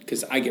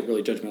 because I get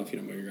really judgmental if you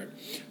don't mow your yard.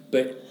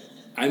 But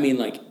I mean,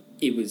 like,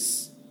 it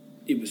was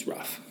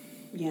rough.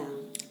 Yeah.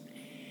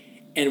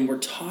 And we're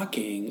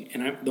talking,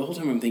 and the whole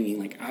time I'm thinking,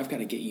 like, I've got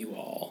to get you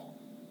all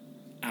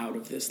out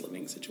of this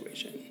living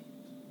situation.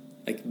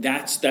 Like,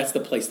 that's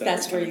the place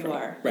that's where you from,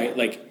 are, right?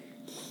 Yeah. Like,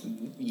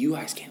 you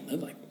guys can't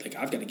live like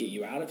I've got to get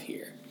you out of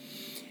here.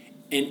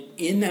 And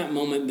in that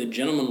moment, the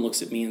gentleman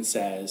looks at me and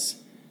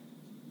says,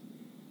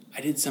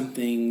 I did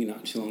something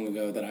not too long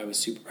ago that I was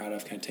super proud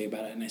of. Can I tell you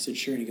about it? And I said,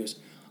 sure. And he goes,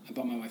 I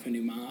bought my wife a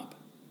new mop.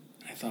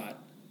 And I thought,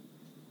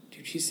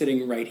 dude, she's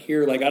sitting right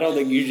here. Like, I don't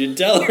think you should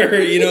tell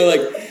her, you know, like,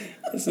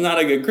 it's not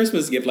a good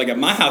Christmas gift. Like, at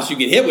my house, you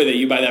get hit with it.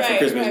 You buy that for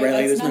Christmas, right?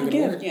 Like, that's not a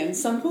gift. Yeah, in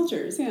some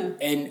cultures, yeah.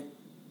 And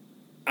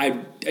I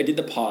did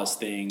the pause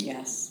thing.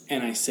 Yes.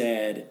 And I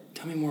said,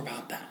 tell me more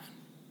about that.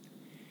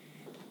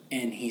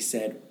 And he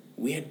said,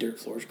 we had dirt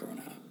floors growing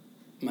up.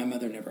 My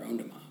mother never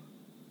owned a mop.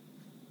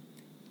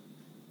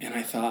 And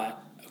I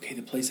thought, okay,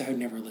 the place I would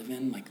never live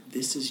in, like,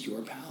 this is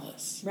your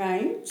palace.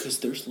 Right. Because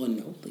there's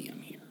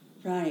linoleum here.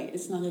 Right.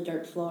 It's not a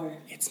dirt floor.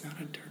 It's not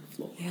a dirt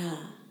floor. Yeah.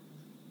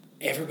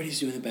 Everybody's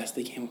doing the best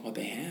they can with what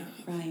they have.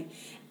 Right.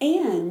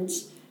 And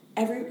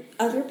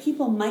other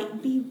people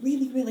might be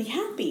really, really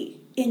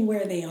happy in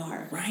where they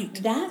are. Right.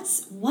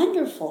 That's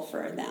wonderful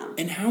for them.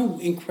 And how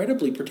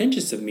incredibly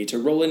pretentious of me to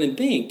roll in and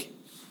think,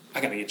 I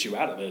got to get you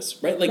out of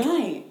this, right? Like,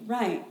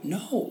 right.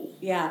 No.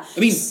 Yeah. I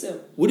mean,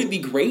 would it be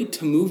great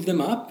to move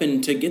them up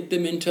and to get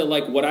them into,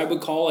 like, what I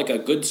would call, like, a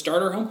good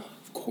starter home?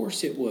 Of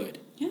course it would.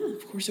 Yeah.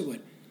 Of course it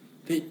would.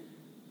 But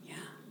yeah,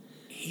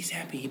 he's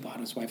happy he bought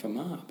his wife a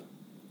mop.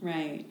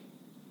 Right.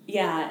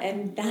 Yeah,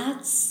 and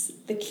that's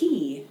the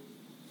key.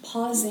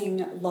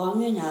 Pausing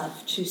long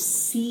enough to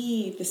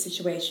see the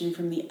situation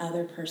from the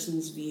other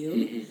person's view.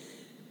 Mm-hmm.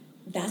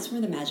 That's where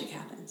the magic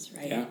happens,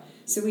 right? Yeah.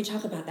 So we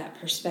talk about that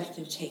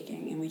perspective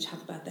taking, and we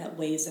talk about that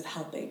ways of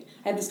helping.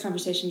 I had this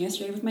conversation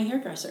yesterday with my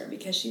hairdresser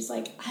because she's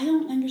like, I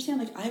don't understand.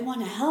 Like, I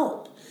want to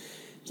help.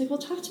 I was like, well,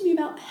 talk to me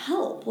about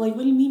help. Like,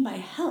 what do you mean by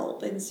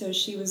help? And so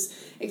she was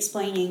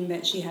explaining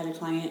that she had a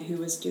client who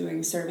was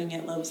doing serving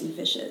at Loaves and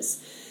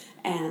Fishes,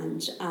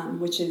 and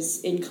which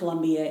is in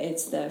Colombia,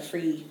 it's the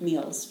free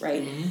meals,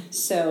 right? Mm-hmm.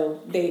 So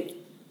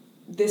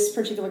this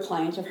particular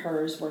client of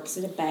hers works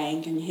at a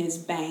bank, and his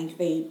bank,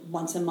 they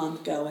once a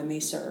month go and they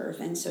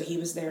serve. And so he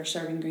was there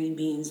serving green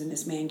beans, and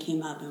this man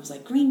came up and was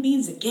like, green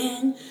beans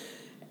again?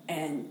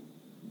 And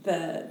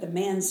the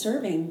man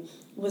serving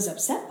was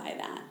upset by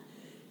that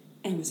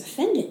and was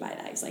offended by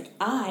that. He's like,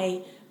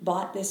 I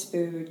bought this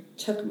food,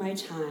 took my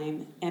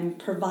time, and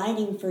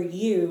providing for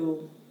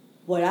you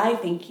what I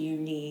think you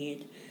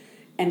need,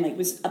 and like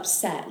was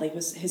upset, like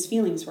his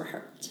feelings were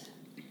hurt.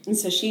 And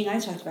so she and I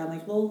talked about,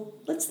 like, well,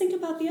 let's think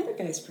about the other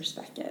guy's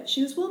perspective.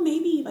 She was, well,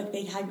 maybe, like,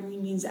 they had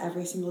green beans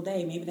every single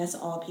day. Maybe that's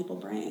all people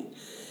bring.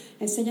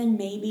 I said, and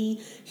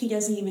maybe he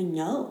doesn't even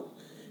know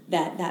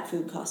that that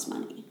food costs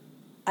money.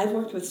 I've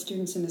worked with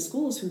students in the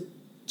schools who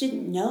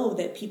didn't know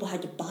that people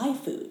had to buy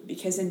food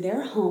because in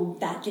their home,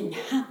 that didn't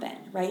happen,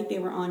 right? They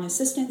were on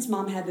assistance.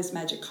 Mom had this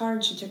magic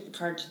card. She took the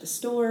card to the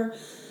store.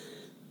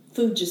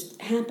 Food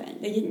just happened.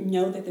 They didn't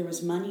know that there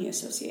was money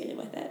associated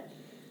with it.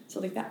 So,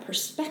 like, that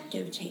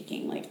perspective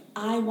taking, like,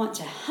 I want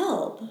to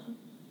help.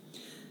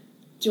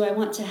 Do I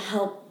want to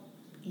help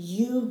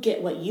you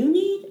get what you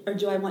need, or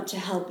do I want to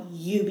help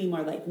you be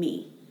more like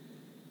me?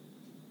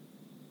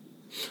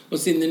 Well,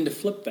 see, and then to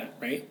flip that,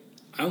 right?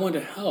 I want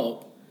to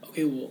help.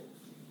 Okay, well,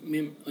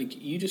 ma'am, like,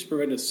 you just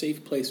provided a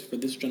safe place for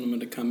this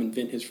gentleman to come and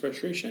vent his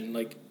frustration.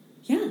 Like,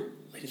 yeah.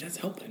 Like, that's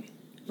helping.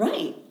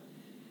 Right.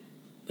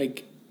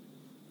 Like,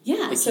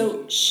 yeah, like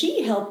so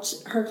she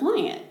helped her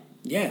client.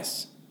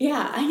 Yes.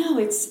 Yeah, I know.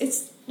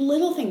 It's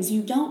little things.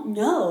 You don't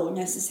know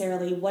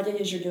necessarily what it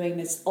is you're doing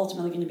that's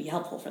ultimately going to be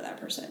helpful for that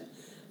person.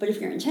 But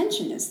if your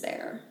intention is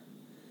there.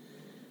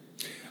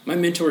 My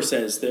mentor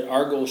says that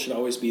our goal should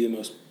always be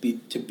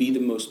to be the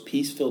most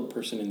peace-filled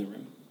person in the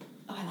room.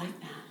 Oh, I like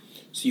that.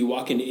 So you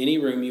walk into any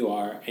room you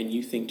are and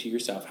you think to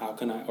yourself, how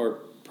can I, or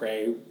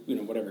pray,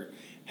 whatever,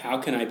 how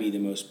can I be the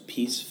most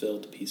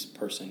peace-filled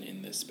person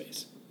in this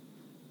space?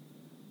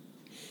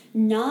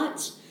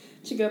 Not...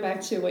 to go back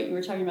to what you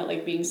were talking about,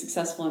 like being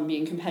successful and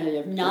being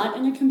competitive, not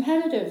in a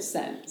competitive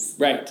sense.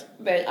 Right.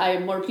 But I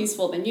am more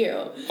peaceful than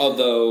you.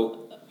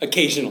 Although,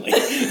 occasionally.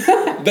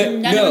 But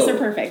None of us are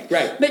perfect.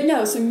 Right. But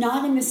no, so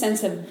not in the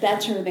sense of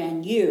better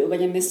than you,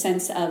 but in the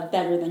sense of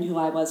better than who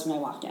I was when I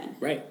walked in.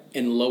 Right.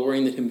 And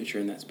lowering the temperature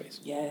in that space.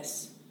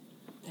 Yes.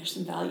 There's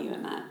some value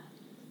in that.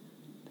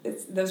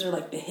 Those are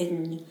like the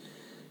hidden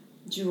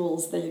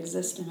jewels that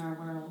exist in our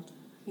world.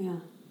 Yeah.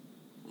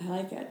 I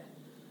like it.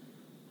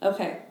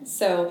 Okay,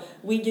 so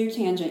we do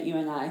tangent, you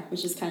and I,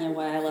 which is kind of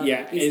why I love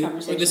these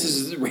conversations. This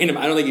is random.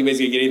 I don't think anybody's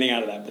going to get anything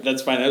out of that, but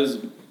that's fine. That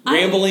was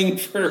rambling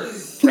for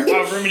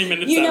however many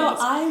minutes.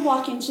 I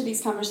walk into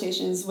these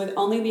conversations with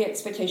only the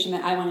expectation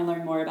that I want to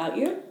learn more about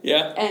you.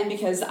 Yeah. And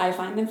because I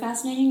find them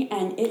fascinating,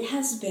 and it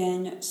has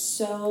been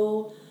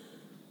so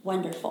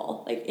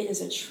wonderful. Like, it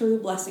is a true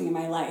blessing in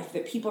my life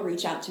that people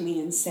reach out to me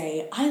and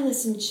say, I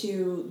listened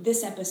to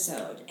this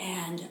episode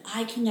and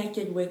I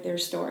connected with their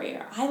story,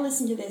 or I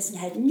listened to this and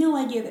had no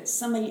idea that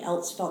somebody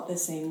else felt the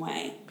same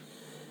way.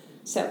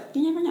 So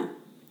you never know.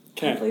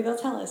 Okay. Hopefully they'll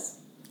tell us.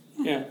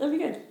 Yeah. That'll be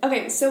good.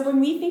 Okay, so when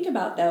we think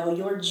about, though,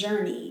 your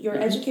journey, your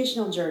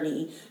educational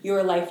journey,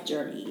 your life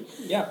journey,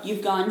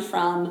 you've gone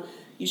from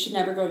you should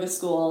never go to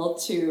school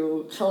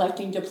to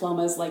collecting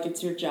diplomas like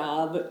it's your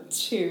job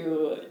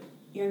to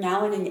you're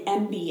now in an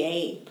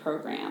MBA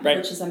program,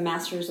 which is a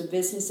Master's of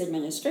Business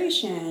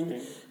Administration.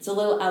 Right. It's a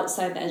little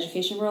outside the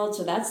education world,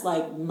 so that's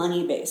like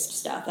money-based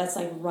stuff. That's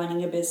like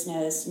running a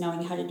business,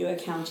 knowing how to do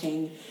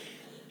accounting.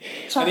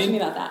 Talk to me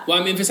about that.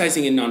 Well, I'm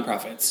emphasizing in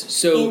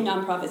nonprofits. In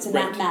nonprofits, and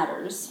that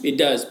matters. It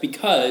does,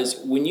 because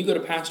when you go to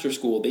pastor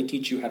school, they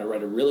teach you how to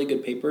write a really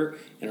good paper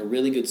and a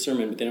really good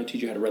sermon, but they don't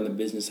teach you how to run the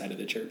business side of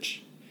the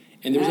church.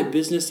 And there's a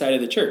business side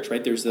of the church,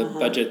 right? There's the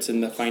budgets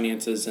and the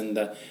finances and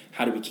the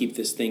how do we keep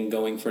this thing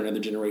going for another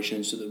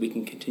generation so that we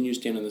can continue to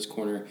stand on this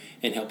corner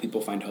and help people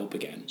find hope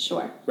again.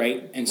 Sure.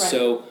 Right? And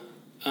so...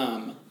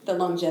 the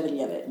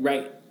longevity of it.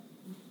 Right.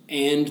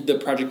 And the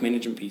project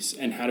management piece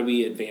and how do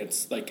we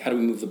advance, like how do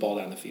we move the ball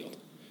down the field,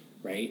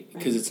 right?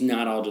 Because it's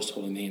not all just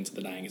holding the hands of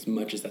the dying as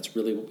much as that's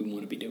really what we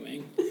want to be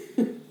doing.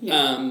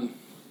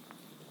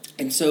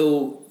 And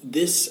so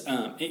this,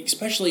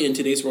 especially in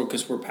today's world,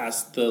 because we're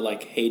past the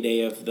like heyday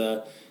of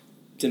the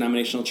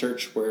denominational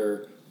church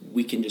where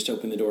we can just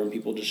open the door and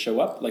people just show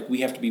up. Like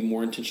we have to be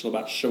more intentional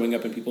about showing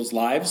up in people's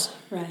lives,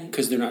 right?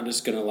 Because they're not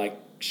just going to like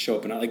show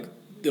up and not like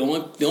the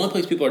only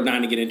place people are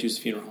dying to get into is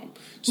a funeral home.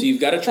 So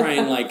you've got to try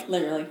and like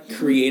literally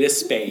create a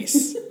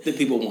space that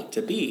people want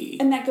to be.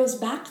 And that goes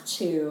back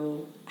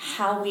to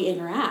how we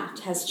interact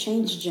has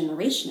changed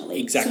generationally.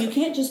 Exactly. So you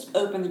can't just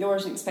open the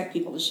doors and expect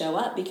people to show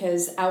up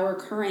because our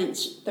current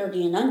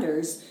 30 and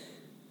unders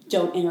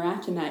don't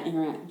interact in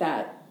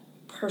that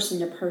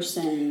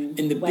person-to-person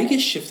And the way.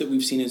 biggest shift that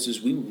we've seen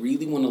is we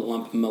really want to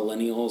lump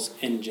millennials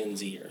and Gen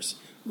Zers.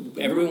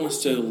 Everyone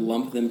wants to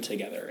lump them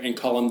together and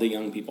call them the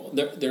young people.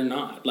 They're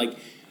not. Like,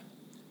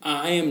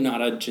 I am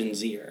not a Gen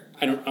Zer.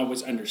 I don't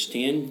always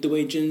understand the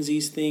way Gen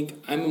Zs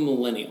think. I'm a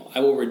millennial.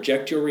 I will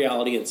reject your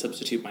reality and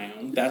substitute my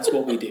own. That's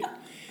what we do.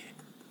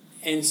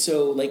 And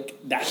so, like,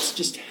 that's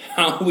just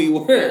how we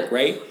work,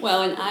 right?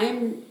 Well, and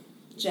I'm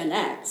Gen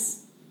X.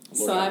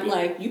 So I'm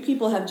like, you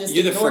people have just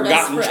You're the ignored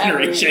us forgotten forever,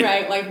 generation.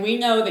 right? Like, we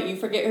know that you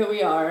forget who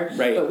we are,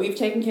 right? But we've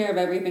taken care of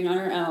everything on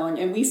our own,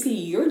 and we see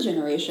your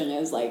generation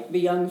as, like,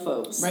 the young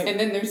folks. Right. And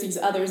then there's these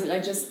others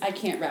that I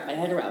can't wrap my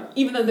head around,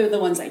 even though they're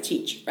the ones I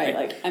teach, right?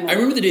 Like, I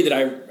remember the day that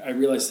I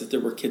realized that there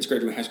were kids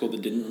graduating high school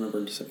that didn't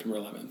remember September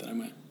 11th, and I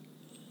went,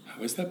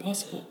 how is that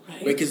possible?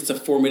 Right? Because it's a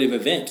formative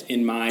event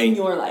in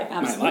your life,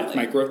 absolutely. My life,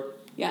 my growth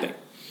thing.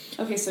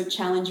 Okay, so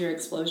challenge your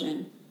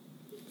explosion.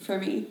 For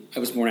me. I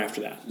was born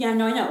after that. Yeah,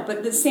 no, I know.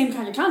 But the same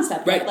kind of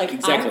concept, right? Like,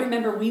 exactly. I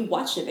remember we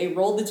watched it. They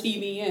rolled the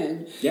TV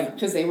in. Yeah.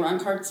 Because they were on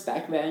carts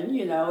back then,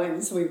 you know.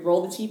 And so we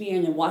rolled the TV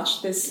in and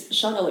watched this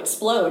shuttle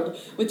explode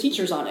with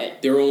teachers on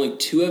it. There were only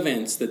 2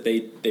 events that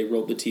they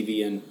rolled the TV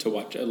in to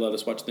watch. Let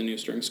us watch the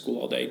news during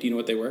school all day. Do you know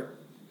what they were?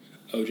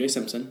 O.J.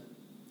 Simpson.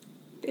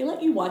 They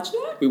let you watch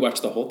that? We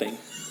watched the whole thing.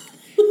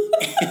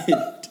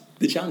 And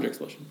the Challenger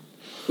explosion.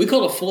 We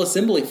called a full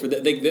assembly for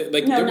that.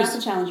 No, not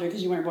the Challenger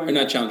because you weren't born. Or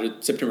not Challenger,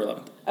 September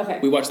 11th. Okay.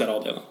 We watched that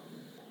all day long.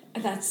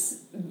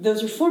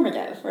 Those are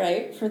formative,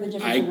 right, for the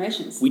different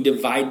generations. We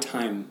divide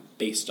time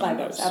based on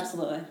those.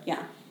 Absolutely,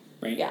 yeah.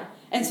 Right? Yeah,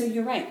 and so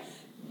you're right.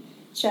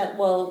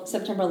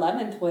 September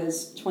 11th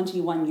was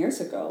 21 years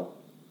ago.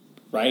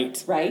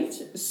 Right. Right?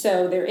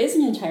 So there is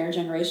an entire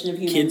generation of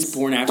humans. Kids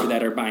born after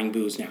that are buying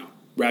booze now.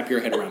 Wrap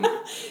your head around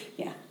that.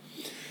 Yeah.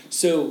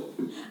 So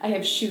I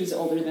have shoes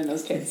older than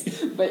those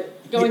kids,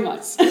 but going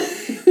on.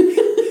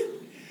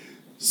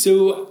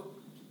 So,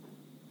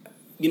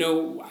 you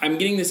know, I'm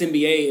getting this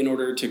MBA in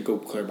order to go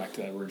clear back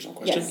to that original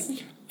question.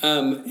 Yes.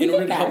 In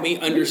order to help me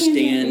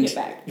understand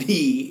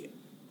the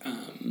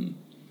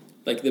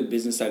like the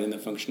business side and the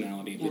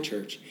functionality of the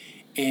church,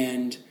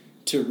 and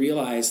to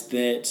realize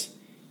that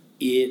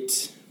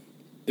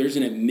there's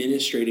an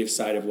administrative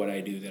side of what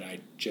I do that I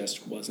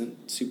just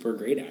wasn't super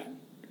great at.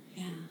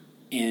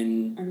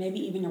 Or maybe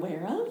even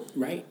aware of.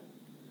 Right.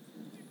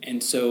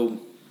 And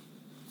so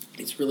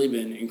it's really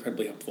been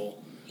incredibly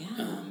helpful. Yeah.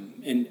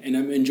 And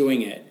I'm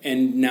enjoying it.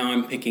 And now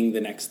I'm picking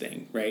the next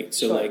thing, right?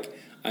 So like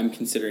I'm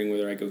considering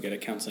whether I go get a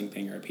counseling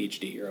thing or a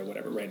PhD or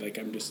whatever, right? Like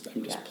I'm just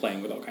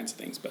playing with all kinds of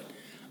things. But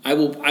I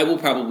will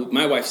probably,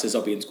 my wife says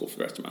I'll be in school for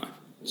the rest of my life.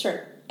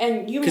 Sure.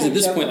 And you and I because at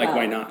this joke point, like, about,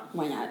 why not?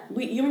 Why not?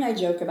 You and I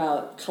joke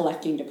about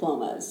collecting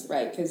diplomas,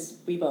 right? Because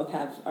we both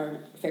have our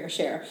fair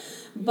share.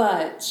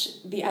 But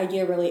the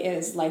idea really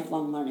is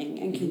lifelong learning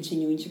and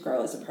continuing to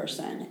grow as a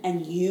person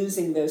and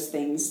using those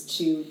things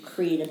to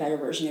create a better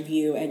version of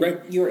you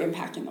and your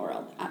impact in the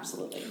world.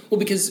 Absolutely. Well,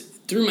 because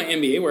through my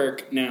MBA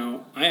work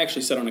now, I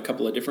actually sit on a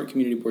couple of different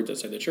community boards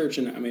outside the church,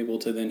 and I'm able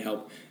to then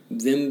help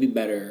them be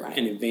better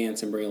and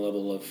advance and bring a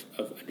level of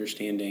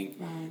understanding.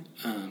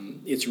 Right.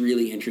 It's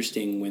really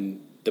interesting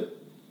when the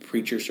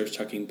preacher starts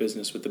talking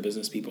business with the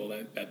business people,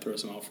 that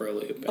throws them all for a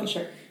loop. And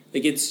sure.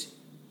 Like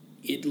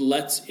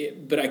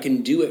but I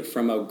can do it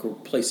from a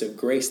place of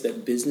grace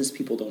that business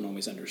people don't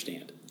always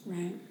understand.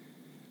 Right.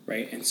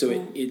 Right? And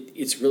so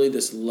it's really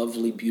this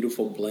lovely,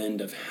 beautiful blend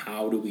of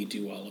how do we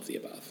do all of the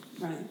above.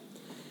 Right.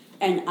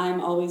 And I'm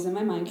always in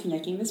my mind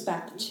connecting this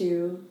back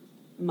to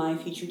my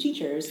future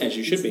teachers. As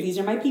you should be. These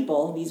are my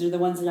people. These are the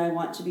ones that I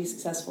want to be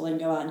successful and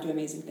go out and do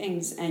amazing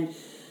things. And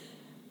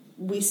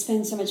we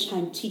spend so much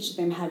time teaching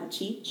them how to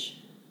teach,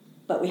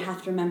 but we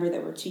have to remember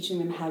that we're teaching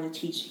them how to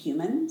teach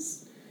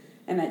humans.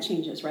 And that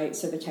changes, right?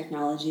 So the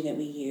technology that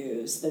we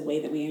use, the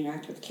way that we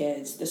interact with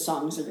kids, the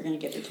songs that are going to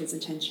get the kids'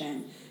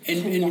 attention.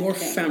 And more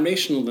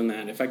foundational than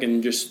that, if I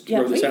can just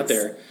throw this out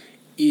there,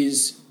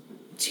 is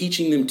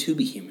teaching them to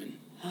be human.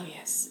 Oh,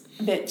 yes.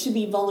 But to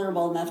be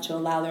vulnerable enough to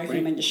allow their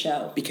human to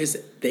show. Because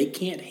they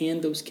can't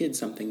hand those kids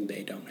something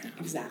they don't have.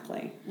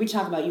 Exactly. We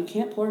talk about you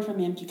can't pour from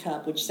an empty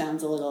cup, which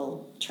sounds a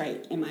little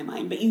trite in my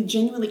mind, but you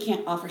genuinely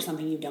can't offer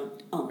something you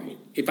don't own. Right.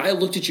 If I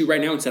looked at you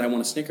right now and said I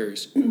want a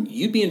Snickers,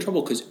 you'd be in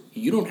trouble because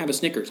you don't have a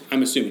Snickers.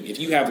 I'm assuming. If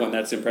you have one,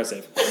 that's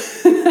impressive.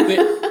 But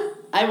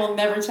I will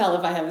never tell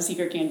if I have a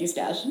secret candy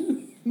stash.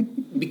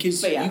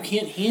 Because you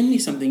can't hand me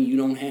something you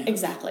don't have.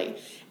 Exactly.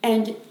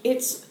 And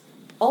it's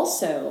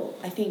also,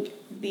 I think,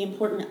 the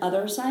important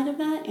other side of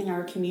that in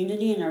our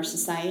community and our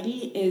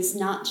society is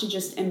not to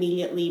just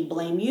immediately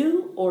blame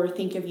you or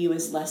think of you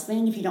as less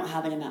than if you don't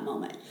have it in that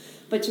moment.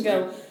 But to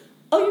go,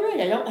 oh, you're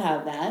right, I don't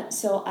have that,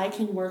 so I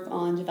can work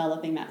on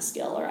developing that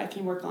skill or I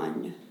can work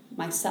on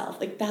myself.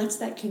 Like, that's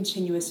that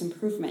continuous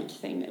improvement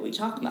thing that we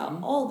talk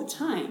about all the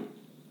time.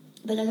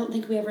 But I don't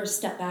think we ever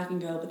step back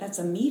and go, but that's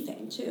a me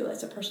thing too.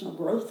 That's a personal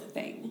growth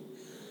thing.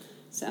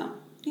 So,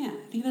 yeah,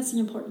 I think that's an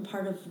important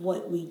part of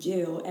what we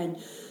do. And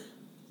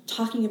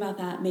talking about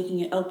that, making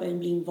it open,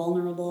 being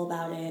vulnerable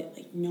about it,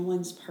 like no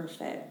one's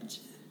perfect,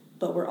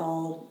 but we're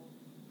all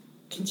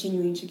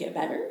continuing to get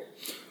better.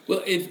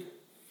 Well, if,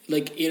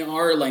 like in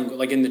our language,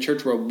 like in the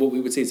church world, what we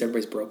would say is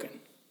everybody's broken.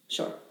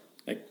 Sure.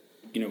 Like,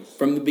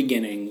 from the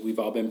beginning, we've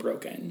all been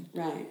broken.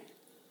 Right.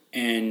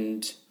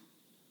 And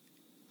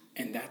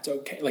that's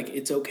okay. Like,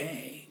 it's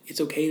okay.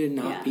 It's okay to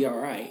not be all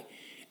right.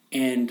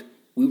 And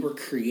we were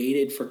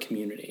created for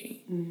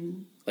community.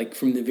 Mm-hmm. Like,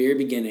 from the very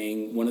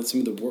beginning,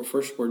 some of the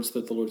first words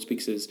that the Lord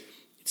speaks is,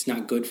 it's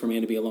not good for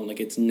man to be alone. Like,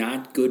 it's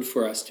not good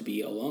for us to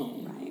be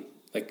alone. Right.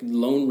 Like,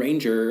 Lone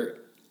Ranger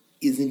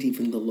isn't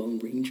even the Lone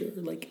Ranger.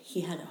 Like,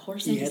 he had a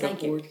horse and a sidekick. He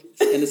had a horse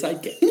and a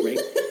sidekick, right?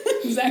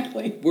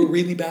 Exactly. We're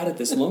really bad at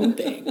this lone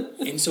thing.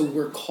 And so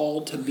we're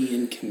called to be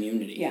in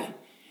community. Yeah.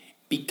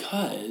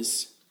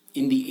 Because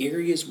in the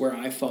areas where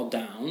I fall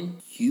down,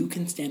 you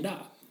can stand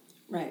up.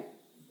 Right.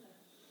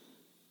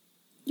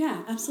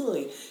 Yeah,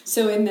 absolutely.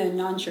 So in the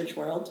non-church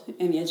world,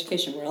 in the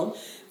education world,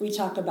 we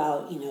talk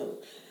about,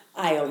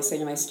 I always say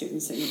to my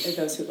students, and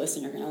those who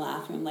listen are going to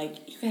laugh, I'm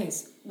like, you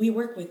guys, we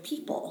work with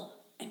people,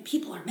 and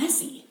people are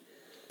messy.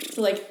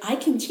 So, like, I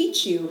can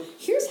teach you,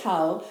 here's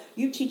how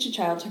you teach a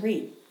child to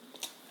read.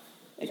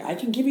 Like, I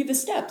can give you the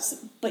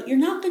steps, but you're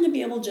not going to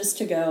be able just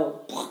to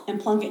go and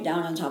plunk it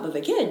down on top of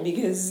a kid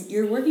because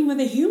you're working with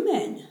a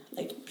human.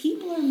 Like,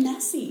 people are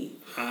messy.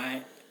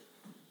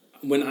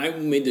 When I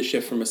made the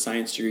shift from a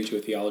science degree to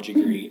a theology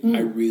degree,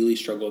 I really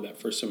struggled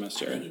that first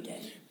semester. I know you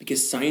did.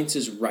 Because science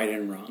is right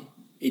and wrong.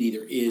 It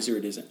either is or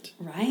it isn't.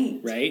 Right.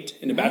 Right?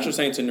 In a Bachelor of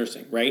Science in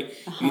Nursing, right?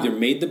 You either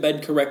made the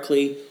bed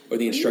correctly or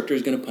the instructor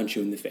is going to punch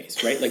you in the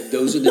face, right? Like,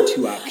 those are the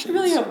two options. I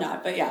really hope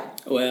not, but yeah.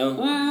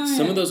 Well,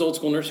 some of those old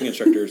school nursing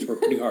instructors were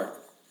pretty hard.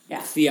 Yeah.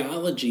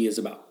 Theology is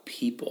about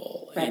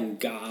people and Right.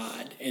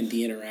 God and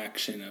the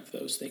interaction of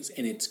those things.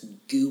 And it's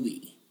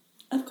gooey.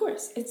 Of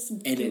course, it's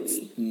gooey. And it's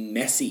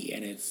messy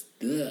and it's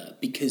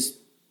because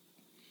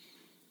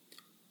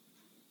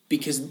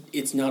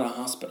it's not a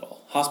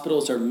hospital.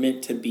 Hospitals are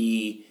meant to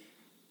be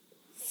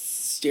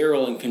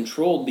sterile and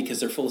controlled because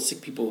they're full of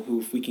sick people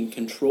who, if we can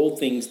control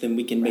things, then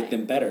we can make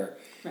them better.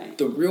 Right.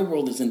 The real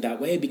world isn't that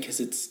way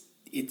because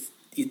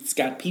it's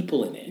got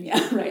people in it.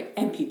 Yeah, right.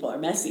 And people are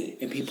messy.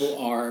 And people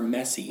are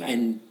messy. Right.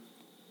 And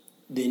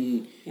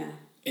then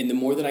and the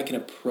more that I can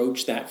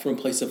approach that from a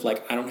place of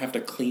like, I don't have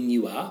to clean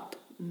you up.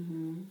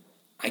 Mm-hmm.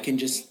 I can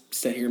just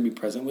sit here and be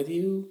present with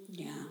you.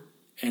 Yeah.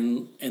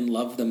 And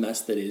love the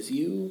mess that is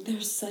you.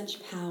 There's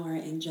such power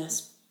in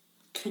just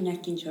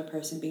connecting to a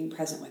person, being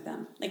present with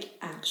them. Like,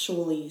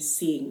 actually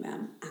seeing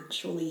them,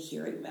 actually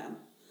hearing them.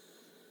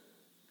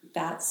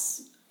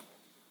 That's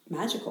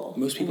magical.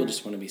 Most people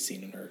just want to be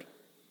seen and heard.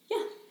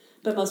 Yeah.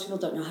 But most people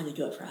don't know how to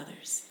do it for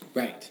others.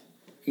 Right.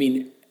 I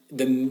mean,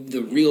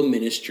 the real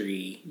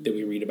ministry that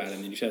we read about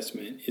in the New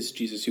Testament is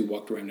Jesus who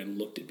walked around and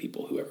looked at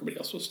people who everybody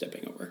else was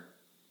stepping over.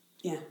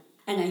 Yeah.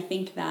 And I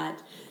think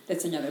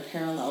that's another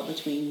parallel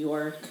between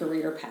your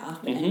career path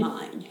and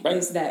mine. Right.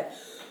 Is that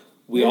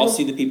we all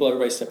see the people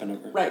everybody's stepping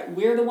over. Right.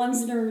 We're the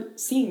ones that are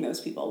seeing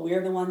those people.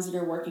 We're the ones that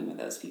are working with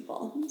those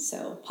people.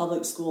 So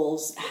public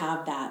schools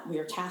have that. We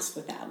are tasked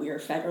with that. We are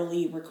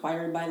federally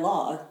required by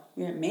law.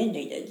 We are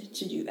mandated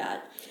to do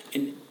that.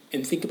 And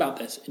And think about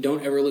this.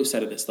 Don't ever lose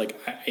sight of this. Like,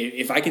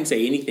 if I can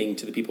say anything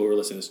to the people who are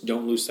listening to this,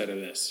 don't lose sight of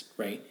this,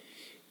 right?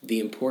 The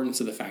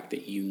importance of the fact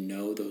that you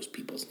know those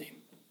people's name.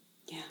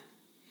 Yeah.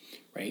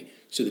 Right?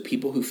 So the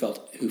people who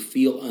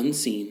feel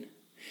unseen,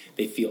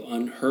 they feel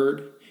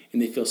unheard,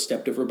 and they feel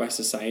stepped over by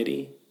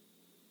society,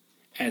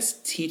 as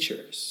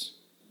teachers,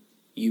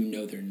 you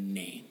know their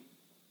name.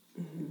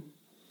 Mm-hmm.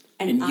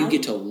 And you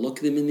get to look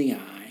them in the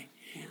eye,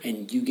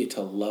 and you get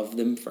to love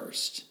them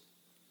first,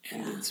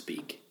 and then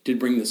speak. To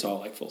bring this all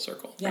like full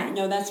circle. Yeah, right?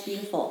 no, that's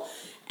beautiful.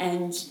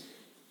 And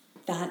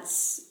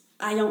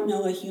I don't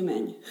know a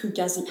human who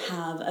doesn't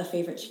have a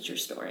favorite teacher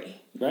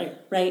story. Right.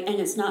 Right? And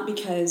it's not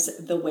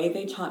because the way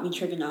they taught me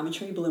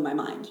trigonometry blew my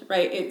mind,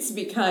 right? It's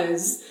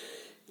because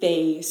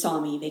they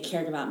saw me, they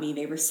cared about me,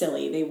 they were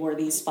silly, they wore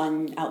these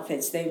fun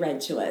outfits, they read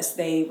to us,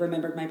 they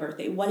remembered my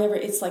birthday, whatever.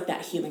 It's like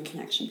that human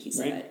connection piece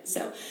of it.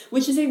 So,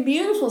 which is a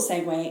beautiful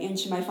segue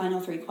into my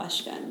final 3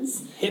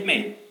 questions. Hit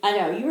me. I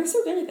know, you were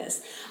so good at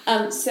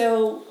this.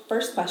 So,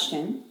 first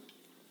question,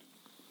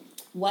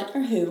 what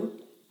or who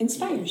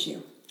inspires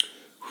you?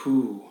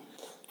 Who?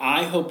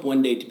 I hope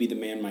one day to be the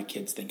man my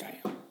kids think I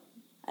am.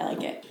 I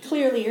like it.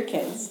 Clearly your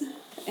kids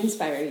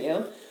inspire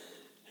you.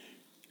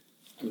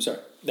 I'm sorry.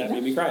 That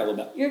made me cry a little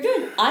bit. You're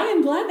good. I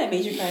am glad that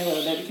made you cry a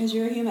little bit because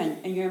you're a human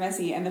and you're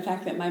messy, and the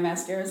fact that my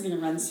mascara is going to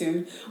run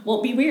soon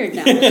won't be weird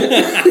now.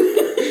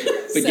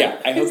 But yeah,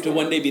 I hope to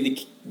one day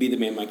be the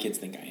man my kids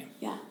think I am.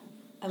 Yeah,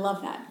 I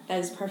love that. That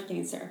is a perfect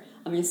answer.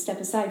 I'm going to step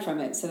aside from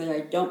it so that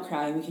I don't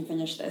cry and we can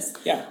finish this.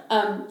 Yeah.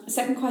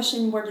 Second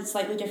question, worded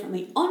slightly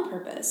differently on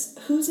purpose.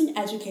 Who's an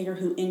educator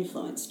who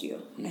influenced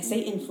you? Mm-hmm. I say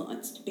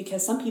influenced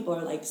because some people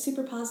are like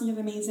super positive,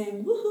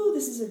 amazing, woohoo,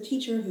 this is a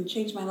teacher who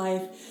changed my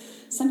life.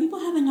 Some people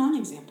have a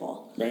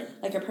non-example. Right.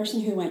 Like a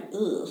person who went,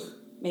 ugh,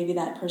 maybe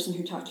that person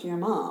who talked to your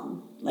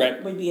mom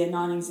would be a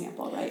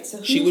non-example, right?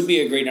 So she would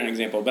be a great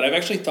non-example. But I've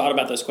actually thought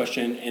about this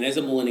question, and as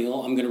a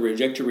millennial, I'm going to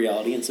reject your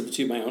reality and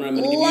substitute my own. I'm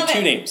going to give you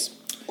 2 names.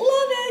 Love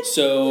it.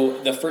 So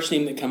the first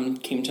name that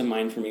came to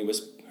mind for me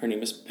her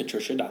name is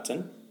Patricia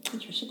Dotson.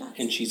 Patricia Dotson.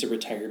 And she's a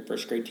retired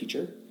first grade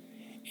teacher.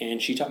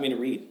 And she taught me to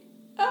read.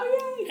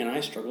 Oh, yay. And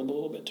I struggled a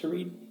little bit to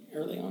read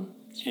early on.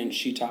 And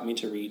she taught me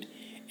to read.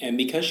 And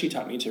because she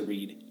taught me to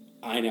read,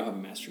 I now have a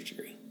master's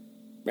degree,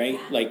 right?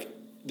 Yeah. Like,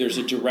 there's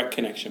a direct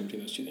connection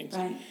between those 2 things.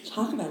 Right.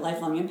 Talk about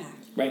lifelong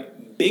impact.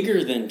 Right.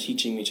 Bigger than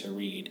teaching me to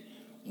read.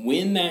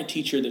 When that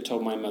teacher that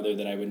told my mother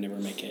that I would never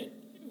make it,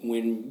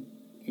 when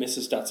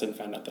Mrs. Dotson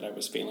found out that I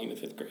was failing the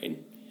 5th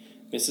grade,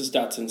 Mrs.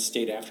 Dotson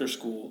stayed after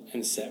school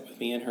and sat with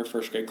me in her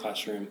first grade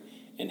classroom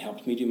and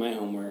helped me do my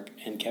homework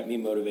and kept me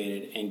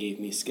motivated and gave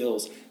me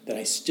skills that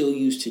I still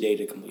use today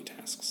to complete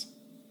tasks.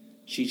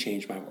 She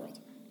changed my world.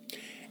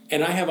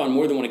 And I have on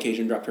more than one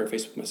occasion dropped her a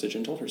Facebook message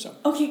and told her so.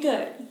 Okay,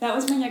 good. That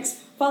was my next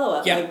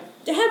follow-up. Yeah.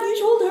 Like, have you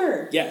told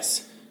her?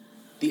 Yes.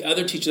 The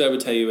other teacher that I would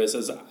tell you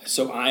is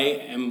so I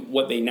am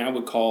what they now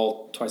would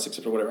call twice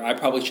accepted or whatever. I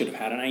probably should have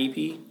had an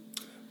IEP,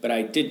 but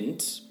I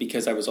didn't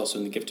because I was also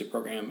in the gifted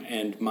program.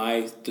 And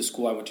the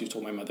school I went to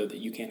told my mother that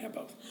you can't have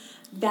both.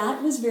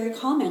 That was very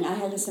common. I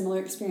had a similar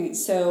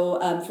experience.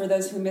 So for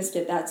those who missed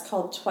it, that's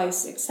called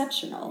twice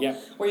exceptional. Yeah.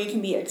 Where you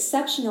can be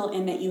exceptional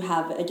in that you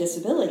have a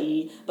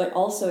disability, but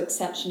also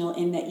exceptional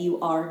in that you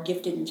are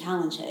gifted and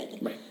talented.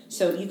 Right.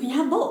 So you can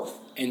have both.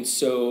 And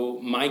so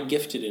my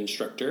gifted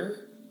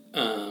instructor,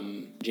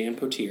 Jan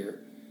Potier,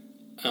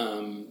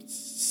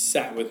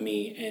 sat with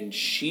me and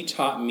she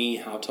taught me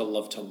how to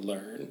love to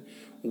learn.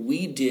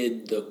 We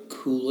did the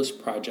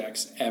coolest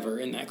projects ever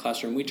in that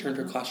classroom. We turned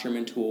her classroom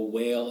into a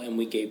whale and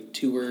we gave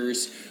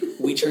tours.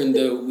 We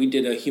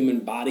did a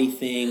human body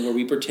thing where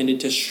we pretended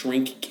to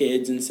shrink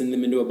kids and send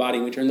them into a body.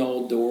 We turned the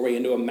whole doorway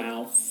into a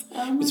mouth.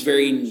 It was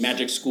very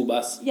Magic School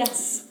Bus.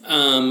 Yes.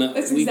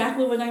 That's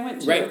exactly what I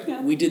went to. Right.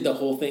 Yeah. We did the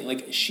whole thing.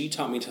 Like, she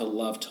taught me to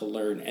love to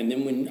learn. And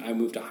then when I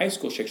moved to high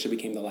school, she actually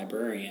became the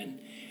librarian.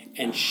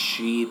 And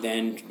she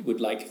then would,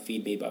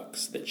 feed me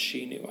books that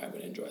she knew I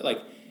would enjoy.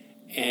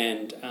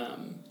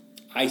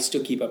 I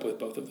still keep up with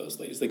both of those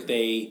ladies. Like,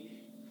 they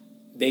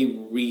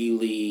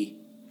really,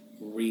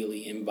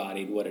 really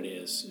embodied what it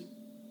is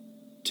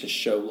to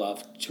show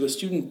love to a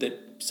student that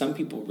some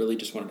people really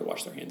just wanted to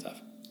wash their hands of.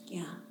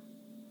 Yeah.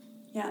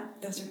 Yeah,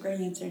 those are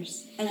great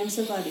answers. And I'm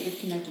so glad that you've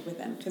connected with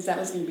them, because that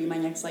was going to be my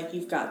next,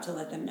 you've got to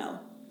let them know.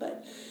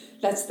 But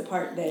that's the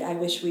part that I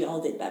wish we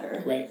all did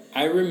better. Right.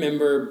 I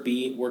remember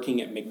working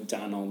at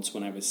McDonald's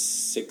when I was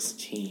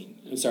 16.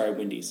 I'm sorry,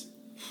 Wendy's.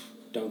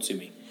 Don't sue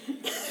me.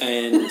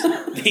 And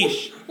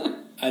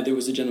there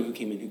was a gentleman who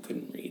came in who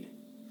couldn't read.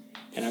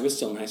 And I was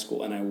still in high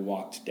school, and I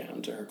walked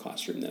down to her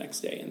classroom the next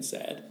day and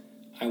said,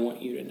 I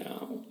want you to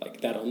know,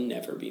 that'll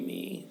never be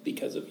me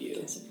because of you.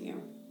 Because of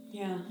you.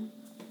 Yeah.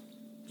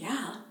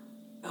 Yeah.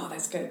 Oh,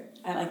 that's good.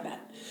 I like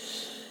that.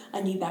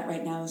 I need that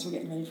right now as we're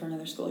getting ready for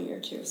another school year,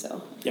 too.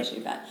 So,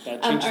 appreciate that.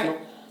 All right.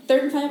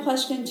 Third and final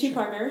question,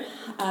 two-parter.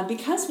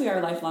 Because we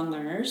are lifelong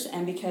learners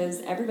and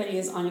because everybody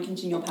is on a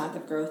continual path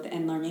of growth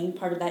and learning,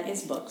 part of that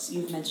is books.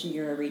 You've mentioned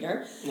you're a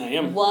reader. I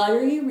am. What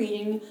are you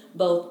reading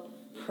both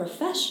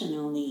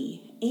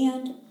professionally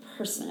and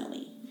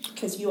personally?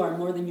 Because you are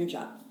more than your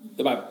job.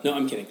 The Bible. No,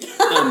 I'm kidding.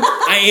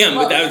 I am,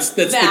 but that's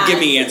the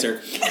gimme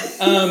answer.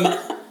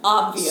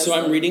 Obviously. So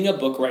I'm reading a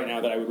book right now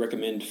that I would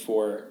recommend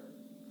for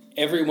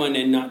everyone,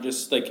 and not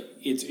just like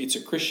it's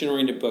a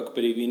Christian-oriented book,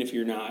 but even if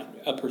you're not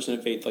a person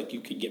of faith, like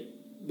you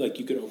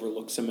could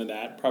overlook some of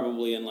that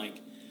probably and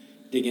like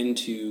dig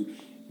into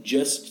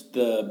just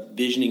the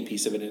visioning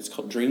piece of it. And it's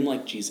called Dream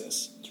Like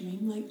Jesus.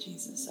 Dream Like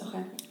Jesus.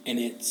 Okay. And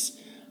it's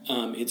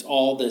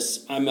all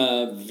this. I'm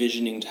a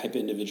visioning type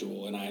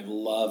individual, and I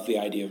love the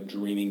idea of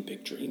dreaming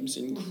big dreams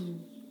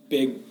and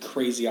big,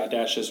 crazy,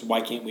 audacious. Why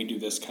can't we do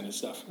this kind of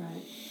stuff?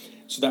 Right.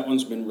 So that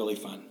one's been really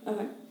fun.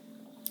 Okay.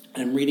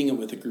 And I'm reading it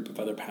with a group of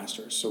other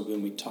pastors, so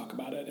when we talk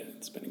about it,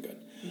 it's been good.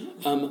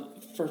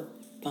 For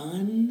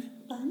fun,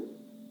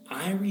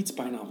 I read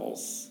spy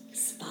novels.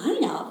 Spy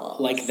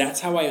novels? Like, that's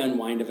how I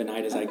unwind of a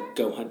night, as I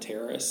go hunt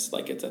terrorists.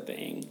 Like, it's a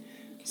thing.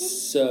 Okay.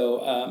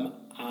 So,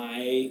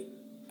 I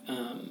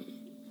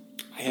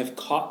have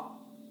caught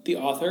the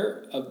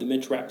author of the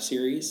Mitch Rapp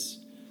series,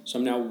 so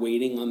I'm now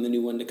waiting on the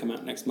new one to come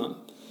out next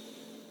month.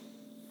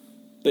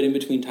 But in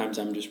between times,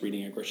 I'm just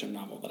reading a Grisham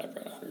novel that I've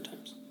read 100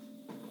 times.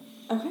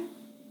 Okay.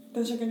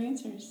 Those are good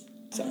answers.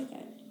 I like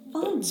it.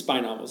 Fun. But spy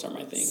novels are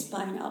my thing.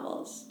 Spy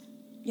novels.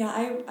 Yeah,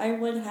 I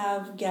would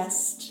have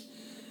guessed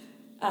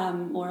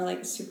more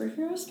like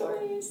superhero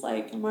stories,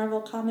 like Marvel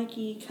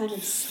comic-y kind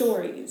of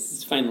stories.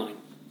 It's a fine line.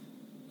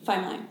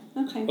 Fine line.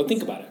 Okay. Well,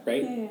 think about it,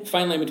 right? Yeah.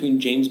 Fine line between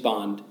James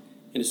Bond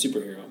and a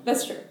superhero.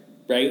 That's true.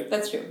 Right?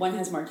 That's true. One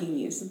has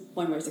martinis,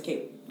 one wears a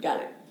cape.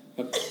 Got it.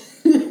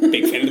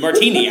 Big fan of the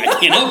martini. I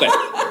can't help it.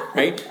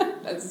 Right?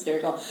 That's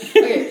hysterical.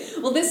 Okay.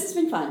 Well, this has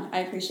been fun. I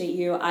appreciate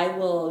you. I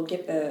will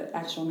get the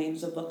actual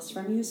names of books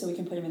from you so we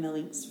can put them in the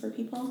links for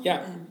people.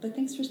 Yeah. But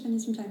thanks for spending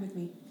some time with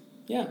me.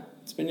 Yeah.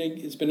 It's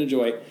been a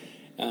joy.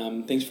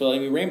 Thanks for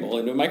letting me ramble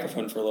into a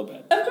microphone for a little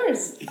bit. Of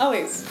course.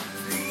 Always.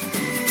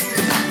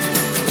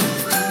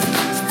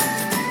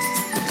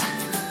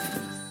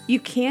 You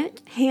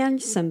can't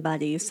hand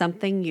somebody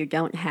something you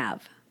don't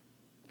have.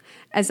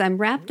 As I'm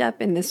wrapped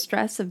up in the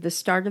stress of the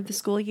start of the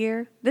school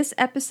year, this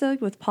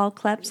episode with Paul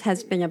Kleps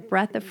has been a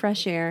breath of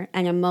fresh air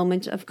and a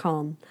moment of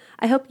calm.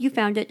 I hope you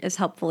found it as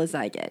helpful as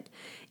I did.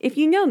 If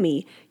you know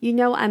me, you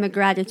know I'm a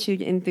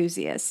gratitude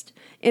enthusiast.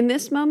 In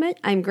this moment,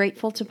 I'm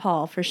grateful to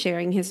Paul for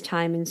sharing his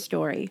time and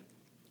story.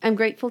 I'm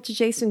grateful to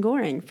Jason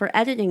Gorin for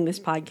editing this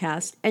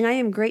podcast, and I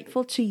am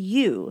grateful to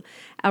you,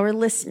 our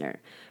listener,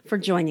 for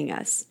joining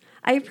us.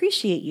 I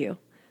appreciate you.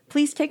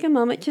 Please take a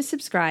moment to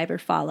subscribe or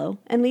follow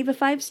and leave a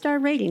 5-star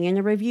rating and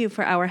a review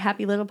for our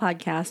happy little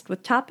podcast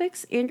with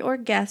topics and or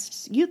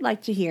guests you'd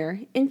like to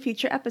hear in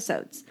future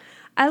episodes.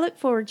 I look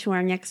forward to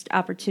our next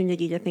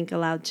opportunity to think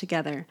aloud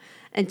together.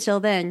 Until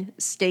then,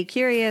 stay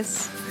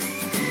curious.